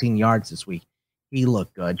 114 yards this week. He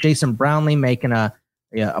looked good. Jason Brownlee making a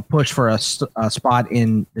push for a spot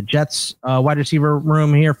in the Jets wide receiver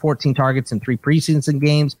room here. 14 targets in 3 preseason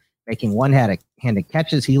games, making one-handed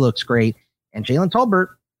catches. He looks great. And Jalen Tolbert,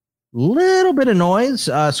 little bit of noise,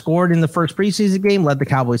 scored in the first preseason game, led the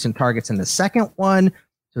Cowboys in targets in the second one.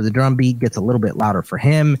 So the drum beat gets a little bit louder for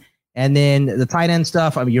him. And then the tight end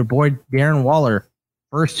stuff, your boy Darren Waller,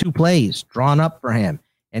 first 2 plays drawn up for him.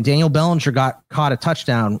 And Daniel Bellinger caught a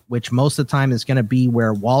touchdown, which most of the time is going to be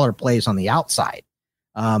where Waller plays on the outside.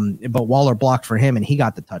 But Waller blocked for him, and he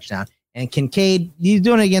got the touchdown. And Kincaid, he's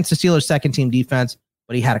doing it against the Steelers' second-team defense,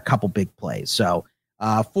 but he had a couple big plays. So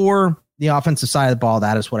for the offensive side of the ball,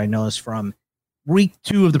 that is what I noticed from week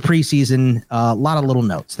 2 of the preseason. A lot of little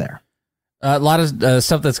notes there. A lot of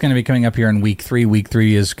stuff that's going to be coming up here in week 3. Week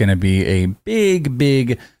 3 is going to be a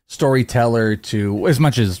big storyteller to as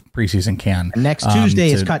much as preseason can. And next Tuesday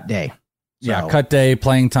is cut day. So. Yeah, cut day,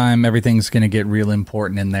 playing time. Everything's going to get real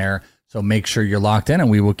important in there. So make sure you're locked in, and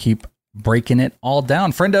we will keep breaking it all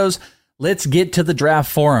down. Friendos, let's get to the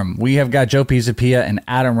draft forum. We have got Joe Pisapia and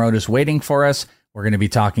Adam Ronis waiting for us. We're going to be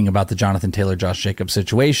talking about the Jonathan Taylor, Josh Jacobs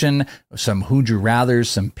situation, some who'd you rathers,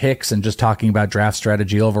 some picks, and just talking about draft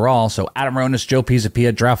strategy overall. So Adam Ronis, Joe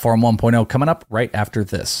Pisapia, Draft Forum 1.0 coming up right after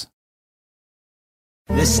this.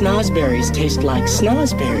 The snozberries taste like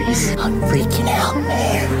snozberries. I'm freaking out,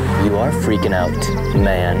 man. You are freaking out,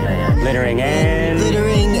 man. Littering and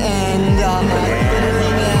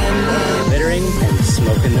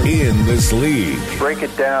smoking in this league. Break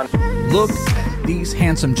it down. Look, these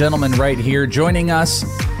handsome gentlemen right here joining us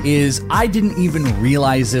is, I didn't even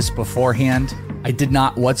realize this beforehand. I did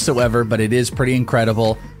not whatsoever, but it is pretty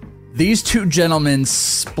incredible. These two gentlemen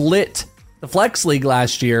split the Flex League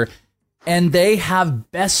last year, and they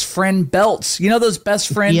have best friend belts. You know those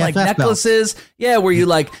best friend like necklaces? Belts. Yeah, where you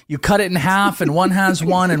cut it in half and one has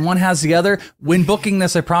one and one has the other. When booking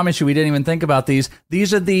this, I promise you we didn't even think about these.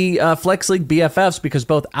 These are the Flex League BFFs because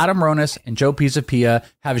both Adam Ronis and Joe Pisapia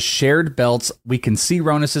have shared belts. We can see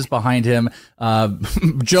Ronis is behind him.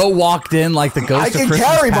 Joe walked in like the ghost of Christmas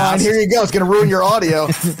carry past. Mine. Here you go. It's going to ruin your audio.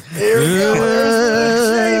 Here you go.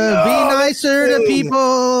 Be nicer to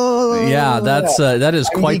people. Yeah, that is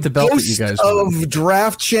quite the belt that you guys of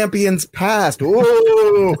draft champions past.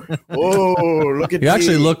 Whoa, look at you.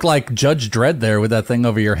 Actually look like Judge Dredd there with that thing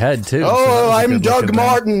over your head too. Oh, I'm Doug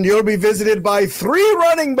Martin. You'll be visited by 3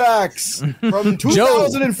 running backs from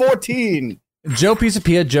 2014. Joe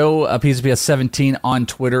Pisapia, Pisapia 17 on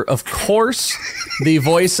Twitter. Of course, the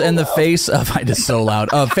voice and the face of, I just so loud,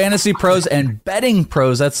 of Fantasy Pros and Betting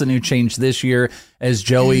Pros. That's the new change this year, as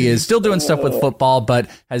Joey is still doing stuff with football, but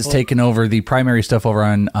has taken over the primary stuff over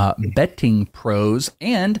on Betting Pros.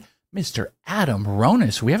 And Mr. Adam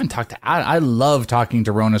Ronis. We haven't talked to Adam. I love talking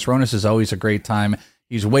to Ronis. Ronis is always a great time.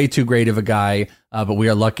 He's way too great of a guy, but we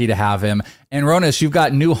are lucky to have him. And Ronis, you've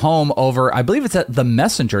got new home over, I believe it's at The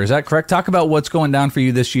Messenger. Is that correct? Talk about what's going down for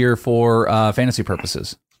you this year for fantasy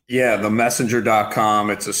purposes. Yeah, themessenger.com.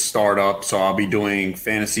 It's a startup, so I'll be doing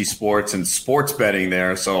fantasy sports and sports betting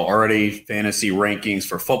there. So already fantasy rankings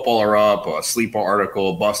for football are up, a sleeper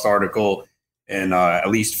article, bust article, and at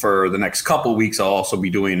least for the next couple weeks, I'll also be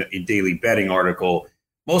doing a daily betting article,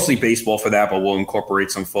 mostly baseball for that, but we'll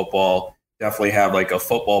incorporate some football. Definitely have like a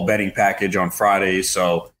football betting package on Fridays.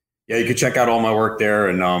 So yeah, you can check out all my work there.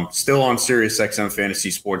 And still on SiriusXM Fantasy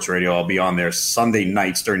Sports Radio. I'll be on there Sunday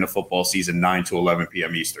nights during the football season, 9 to 11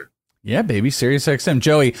 p.m. Eastern. Yeah, baby. SiriusXM.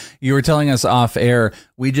 Joey, you were telling us off air,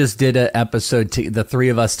 we just did an episode, the three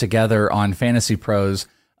of us together on Fantasy Pros.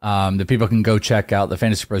 That people can go check out the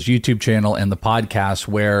Fantasy Pros YouTube channel and the podcast,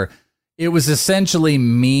 where it was essentially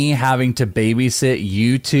me having to babysit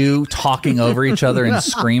you two talking over each other and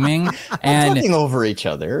screaming and talking over each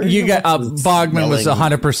other. You got Bogman was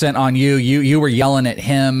 100% on you. You were yelling at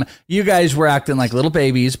him. You guys were acting like little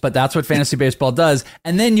babies, but that's what fantasy baseball does.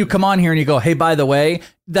 And then you come on here and you go, "Hey, by the way,"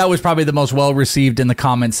 that was probably the most well received in the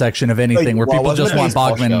comment section of anything, where people just want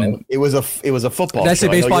Bogman. And it was a football. Did I say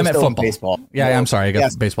show. baseball? I meant football. Baseball. Yeah, I'm sorry. I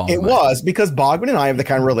got baseball. It was because Bogman and I have the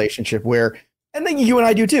kind of relationship where. And then you and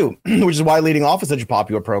I do too, which is why Leading Off is such a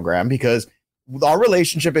popular program, because our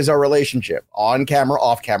relationship is our relationship. On camera,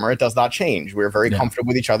 off camera, it does not change. We're very comfortable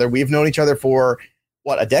with each other. We've known each other for,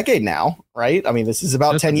 a decade now, right? I mean, this is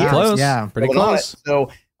about 10 years. Close. Yeah, pretty close. So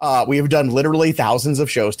we have done literally thousands of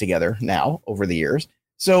shows together now over the years.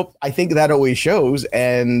 So I think that always shows.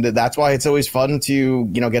 And that's why it's always fun to,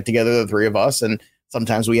 get together, the three of us. And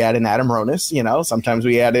sometimes we add in Adam Ronis, sometimes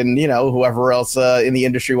we add in, whoever else in the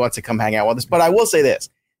industry wants to come hang out with us. But I will say this,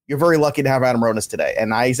 you're very lucky to have Adam Ronis today.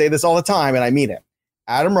 And I say this all the time, and I mean it.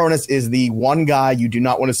 Adam Ronis is the one guy you do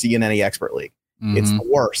not want to see in any expert league. Mm-hmm. It's the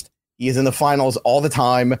worst. He is in the finals all the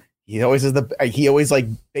time. He always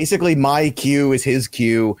basically my cue is his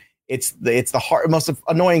cue. It's the most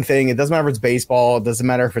annoying thing. It doesn't matter if it's baseball. It doesn't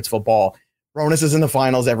matter if it's football. Ronis is in the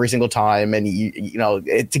finals every single time. And,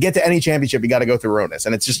 to get to any championship, you got to go through Ronis.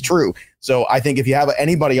 And it's just true. So I think if you have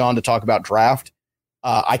anybody on to talk about draft,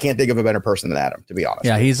 I can't think of a better person than Adam, to be honest.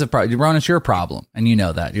 Yeah, he's a problem. Ronis, you're a problem. And you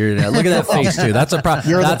know that. Look at that face, too. That's a problem.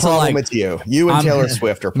 You're the problem. It's you. You and Taylor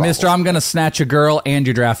Swift are problems. Mister, I'm going to snatch a girl and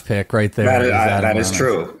your draft pick right there. That is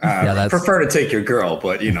true. I prefer to take your girl,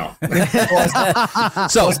 but,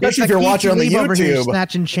 So especially if you're watching on the YouTube.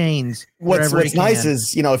 Snatching chains. What's nice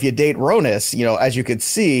is, if you date Ronis, as you could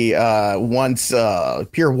see, once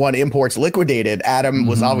Pier 1 Imports liquidated, Adam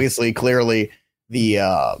was obviously clearly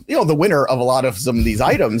the winner of a lot of some of these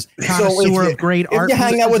items. Connoisseur of great art. If you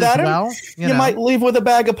hang out with Adam, well, you might leave with a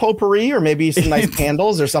bag of potpourri or maybe some nice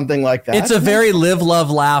candles or something like that. It's a very live,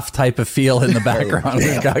 love, laugh type of feel in the background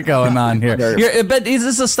we've got going on here. But he's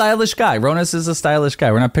just a stylish guy. Ronis is a stylish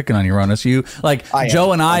guy. We're not picking on you, Ronis.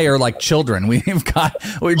 Joe and I are like children. Bogman's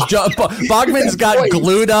got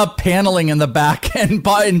glued up paneling in the back,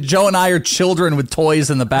 and Joe and I are children with toys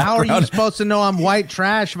in the background. How are you supposed to know I'm white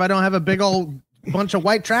trash if I don't have a big old bunch of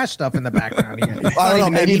white trash stuff in the background here? I don't know,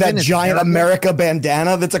 maybe that giant America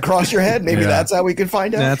bandana that's across your head. Maybe that's how we can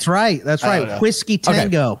find out. That's right. Whiskey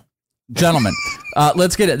Tango. Okay. Gentlemen,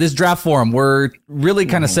 let's get it. This draft forum, we're really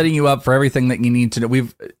kind of setting you up for everything that you need to know.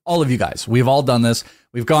 All of you guys, we've all done this.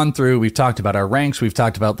 We've gone through, we've talked about our ranks. We've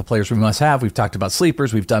talked about the players we must have. We've talked about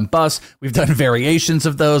sleepers. We've done busts. We've done variations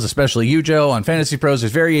of those, especially you, Joe, on Fantasy Pros.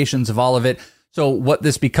 There's variations of all of it. So what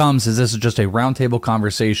this becomes is this is just a roundtable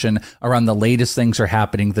conversation around the latest things are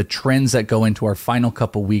happening, the trends that go into our final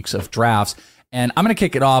couple weeks of drafts. And I'm going to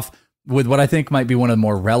kick it off with what I think might be one of the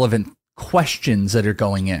more relevant questions that are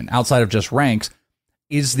going in outside of just ranks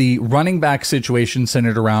is the running back situation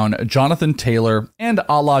centered around Jonathan Taylor and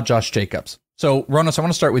a la Josh Jacobs. So Ronis, I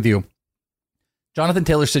want to start with you. Jonathan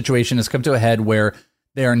Taylor's situation has come to a head where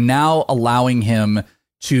they are now allowing him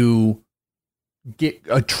to get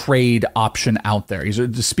a trade option out there. He's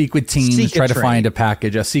to speak with teams, try to find a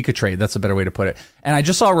package, seek a trade. That's a better way to put it. And I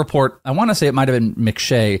just saw a report, I want to say it might have been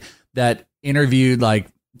McShay, that interviewed like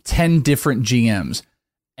 10 different GMs.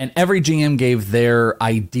 And every GM gave their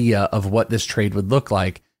idea of what this trade would look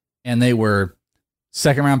like. And they were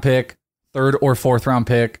second round pick, third or fourth round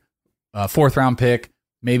pick, fourth round pick,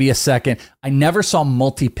 maybe a second. I never saw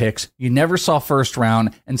multi-picks. You never saw first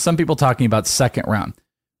round. And some people talking about second round.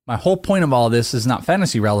 My whole point of all of this is not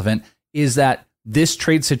fantasy relevant, is that this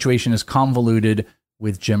trade situation is convoluted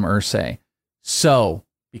with Jim Irsay. So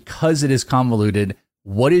because it is convoluted,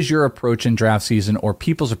 what is your approach in draft season, or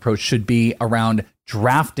people's approach should be around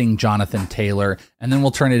drafting Jonathan Taylor? And then we'll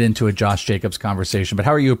turn it into a Josh Jacobs conversation. But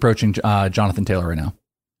how are you approaching Jonathan Taylor right now?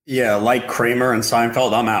 Yeah, like Kramer and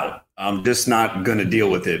Seinfeld, I'm out. I'm just not going to deal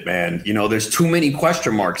with it, man. There's too many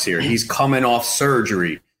question marks here. He's coming off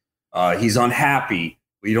surgery. He's unhappy.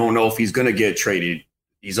 We don't know if he's going to get traded.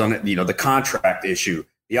 He's on, the contract issue.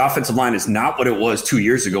 The offensive line is not what it was 2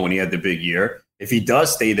 years ago when he had the big year. If he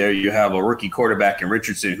does stay there, you have a rookie quarterback in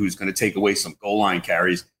Richardson who's going to take away some goal line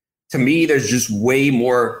carries. To me, there's just way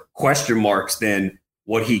more question marks than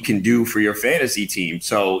what he can do for your fantasy team.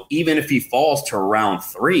 So even if he falls to round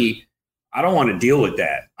 3, I don't want to deal with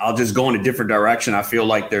that. I'll just go in a different direction. I feel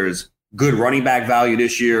like there's good running back value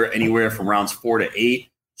this year, anywhere from rounds 4 to 8.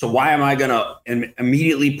 So why am I going to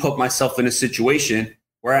immediately put myself in a situation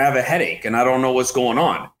where I have a headache and I don't know what's going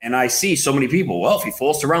on? And I see so many people, well, if he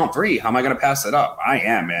falls to round 3, how am I going to pass it up? I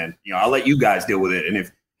am, man. I'll let you guys deal with it. And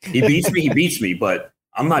if he beats me, he beats me. But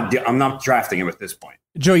I'm not drafting him at this point.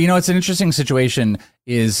 Joe, it's an interesting situation.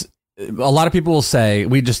 Is a lot of people will say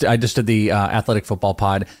I just did the athletic football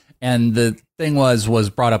pod, and the thing was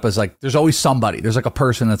brought up as like there's always somebody. There's like a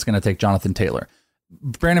person that's going to take Jonathan Taylor.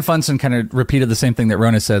 Brandon Funson kind of repeated the same thing that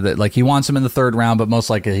Ronis said, that like he wants him in the third round, but most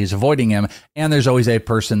likely he's avoiding him. And there's always a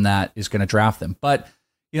person that is going to draft them. But,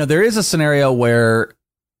 there is a scenario where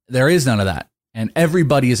there is none of that. And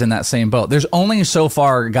everybody is in that same boat. There's only so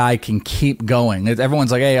far a guy can keep going.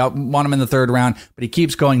 Everyone's like, hey, I want him in the third round, but he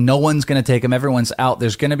keeps going. No one's going to take him. Everyone's out.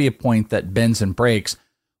 There's going to be a point that bends and breaks.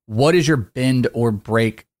 What is your bend or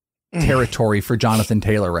break territory for Jonathan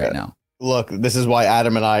Taylor right now? Look, this is why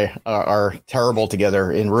Adam and I are terrible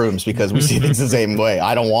together in rooms, because we see things the same way.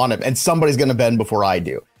 I don't want him, and somebody's going to bend before I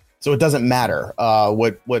do. So it doesn't matter.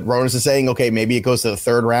 What Ronis is saying, okay, maybe it goes to the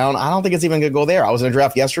third round. I don't think it's even going to go there. I was in a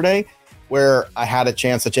draft yesterday where I had a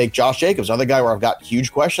chance to take Josh Jacobs, another guy where I've got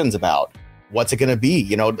huge questions about what's it going to be.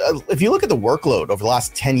 If you look at the workload over the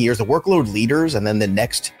last 10 years, the workload leaders, and then the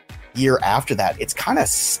next year after that, it's kind of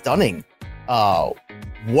stunning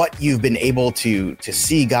what you've been able to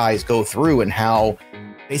see guys go through and how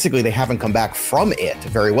basically they haven't come back from it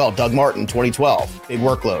very well. Doug Martin, 2012, big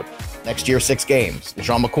workload. Next year, 6 games.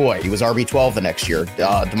 Sean McCoy, he was RB12 the next year.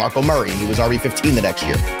 DeMarco Murray, he was RB15 the next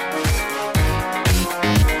year.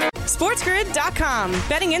 SportsGrid.com.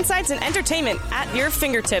 Betting insights and entertainment at your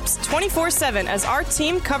fingertips 24/7 as our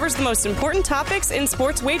team covers the most important topics in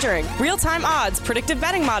sports wagering. Real-time odds, predictive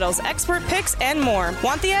betting models, expert picks, and more.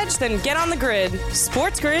 Want the edge? Then get on the grid.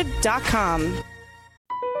 SportsGrid.com.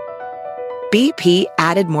 BP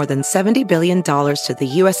added more than $70 billion to the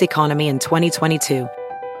U.S. economy in 2022.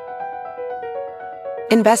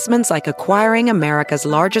 Investments like acquiring America's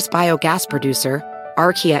largest biogas producer,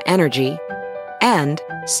 Archaea Energy, and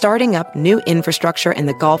starting up new infrastructure in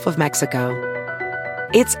the Gulf of Mexico.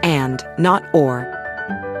 It's and, not or.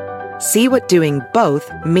 See what doing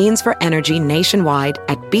both means for energy nationwide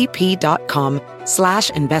at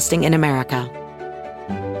bp.com/investing in America.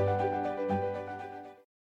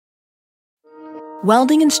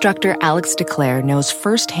 Welding instructor Alex DeClaire knows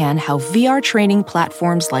firsthand how VR training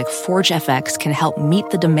platforms like ForgeFX can help meet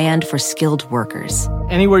the demand for skilled workers.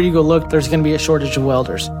 Anywhere you go look, there's going to be a shortage of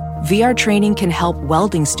welders. VR training can help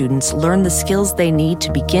welding students learn the skills they need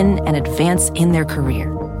to begin and advance in their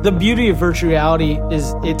career. The beauty of virtual reality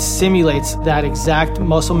is it simulates that exact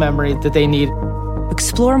muscle memory that they need.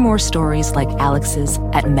 Explore more stories like Alex's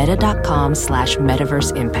at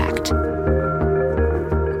meta.com/metaverseimpact.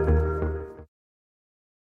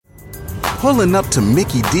 Pulling up to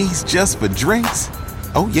Mickey D's just for drinks?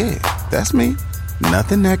 Oh yeah, that's me.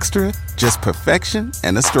 Nothing extra, just perfection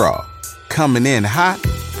and a straw. Coming in hot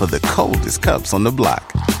for the coldest cups on the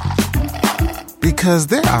block. Because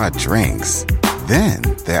there are drinks. Then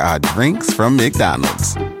there are drinks from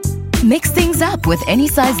McDonald's. Mix things up with any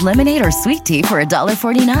size lemonade or sweet tea for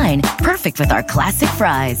 $1.49. Perfect with our classic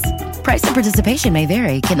fries. Price and participation may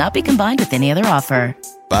vary. Cannot be combined with any other offer.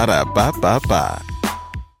 Ba-da-ba-ba-ba.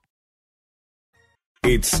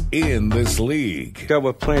 It's In This League. It's got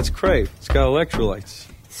what plants crave. It's got electrolytes.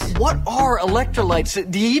 What are electrolytes?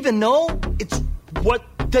 Do you even know? It's what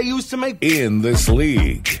they use to make... In This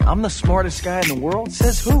League. I'm the smartest guy in the world?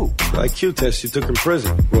 Says who? The IQ test you took in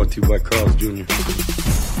prison. Brought to you by Carl's Jr.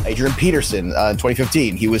 Adrian Peterson in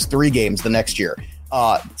 2015. He was 3 games the next year.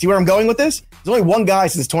 See where I'm going with this? There's only one guy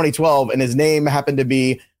since 2012, and his name happened to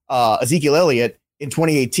be Ezekiel Elliott in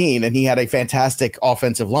 2018, and he had a fantastic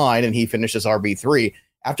offensive line, and he finished as RB3.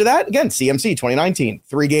 After that, again, CMC 2019,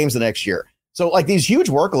 3 games the next year. So like these huge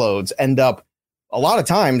workloads end up a lot of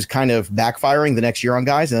times kind of backfiring the next year on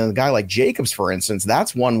guys. And then a guy like Jacobs, for instance,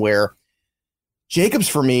 that's one where Jacobs,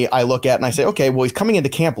 for me, I look at and I say, okay, well, he's coming into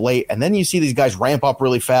camp late, and then you see these guys ramp up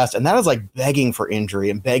really fast, and that is like begging for injury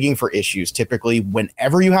and begging for issues typically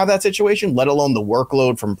whenever you have that situation, let alone the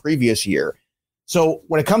workload from previous year. So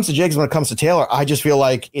when it comes to Jacobs, when it comes to Taylor, I just feel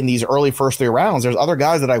like in these early first 3 rounds, there's other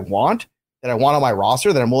guys that I want on my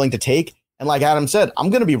roster that I'm willing to take. And like Adam said, I'm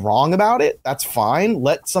going to be wrong about it. That's fine.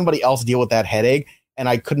 Let somebody else deal with that headache. And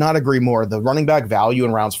I could not agree more. The running back value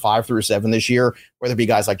in rounds 5 through 7 this year, whether it be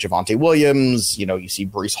guys like Javonte Williams, you see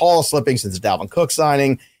Breece Hall slipping since the Dalvin Cook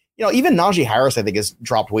signing, even Najee Harris, I think, has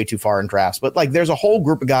dropped way too far in drafts. But like, there's a whole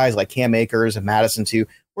group of guys like Cam Akers and Madison too,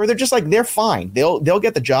 where they're just like, they're fine. They'll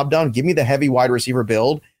get the job done. Give me the heavy wide receiver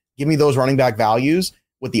build. Give me those running back values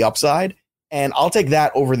with the upside. And I'll take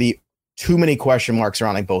that over the too many question marks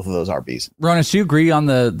surrounding both of those RBs. Ronis, do you agree on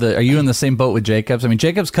the are you in the same boat with Jacobs? I mean,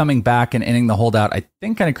 Jacobs coming back and ending the holdout, I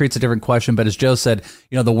think kind of creates a different question. But as Joe said,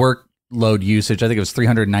 the workload usage, I think it was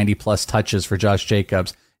 390 plus touches for Josh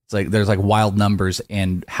Jacobs. It's like there's like wild numbers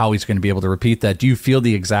and how he's going to be able to repeat that. Do you feel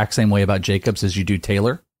the exact same way about Jacobs as you do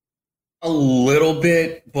Taylor? A little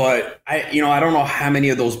bit, but I don't know how many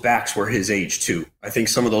of those backs were his age too. I think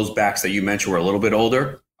some of those backs that you mentioned were a little bit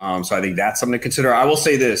older. So I think that's something to consider. I will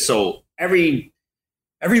say this. So every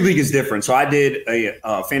league is different. So I did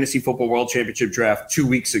a fantasy football world championship draft 2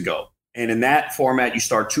 weeks ago. And in that format, you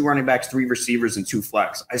start 2 running backs, 3 receivers, and 2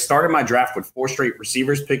 flex. I started my draft with 4 straight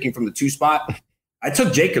receivers picking from the 2 spot. I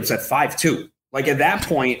took Jacobs at 5-2. Like at that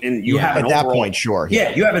point, and you have an at overall, that point, sure.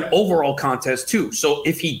 Yeah, you have an overall contest too. So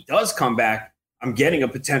if he does come back, I'm getting a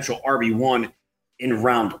potential RB1 in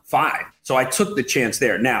round 5. So I took the chance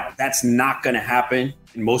there. Now, that's not going to happen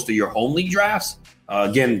in most of your home league drafts.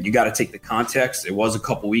 Again, you got to take the context. It was a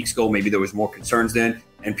couple weeks ago. Maybe there was more concerns then,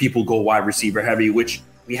 and people go wide receiver heavy, which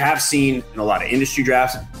we have seen in a lot of industry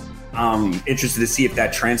drafts. Interested to see if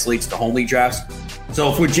that translates to home league drafts.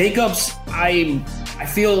 So for Jacobs, I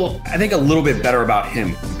think a little bit better about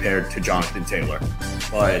him compared to Jonathan Taylor,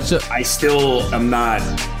 but I still am not.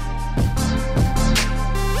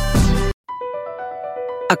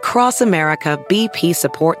 Across America, BP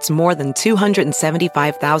supports more than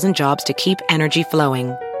 275,000 jobs to keep energy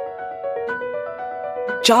flowing.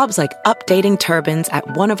 Jobs like updating turbines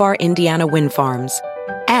at one of our Indiana wind farms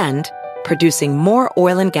and producing more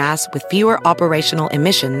oil and gas with fewer operational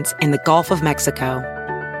emissions in the Gulf of Mexico.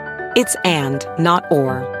 It's and, not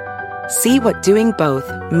or. See what doing both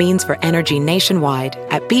means for energy nationwide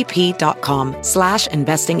at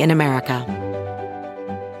bp.com/investing in America.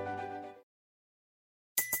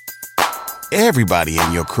 Everybody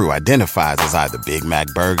in your crew identifies as either Big Mac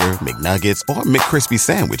Burger, McNuggets, or McCrispy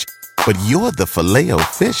Sandwich. But you're the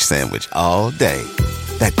Filet-O-Fish Sandwich all day.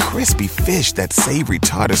 That crispy fish, that savory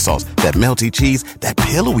tartar sauce, that melty cheese, that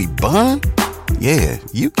pillowy bun. Yeah,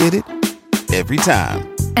 you get it. every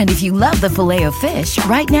time. And if you love the Filet-O-Fish,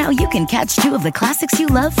 right now you can catch 2 of the classics you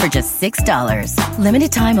love for just $6.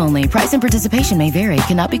 Limited time only. Price and participation may vary.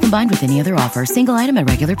 Cannot be combined with any other offer. Single item at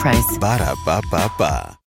regular price.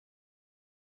 Ba-da-ba-ba-ba.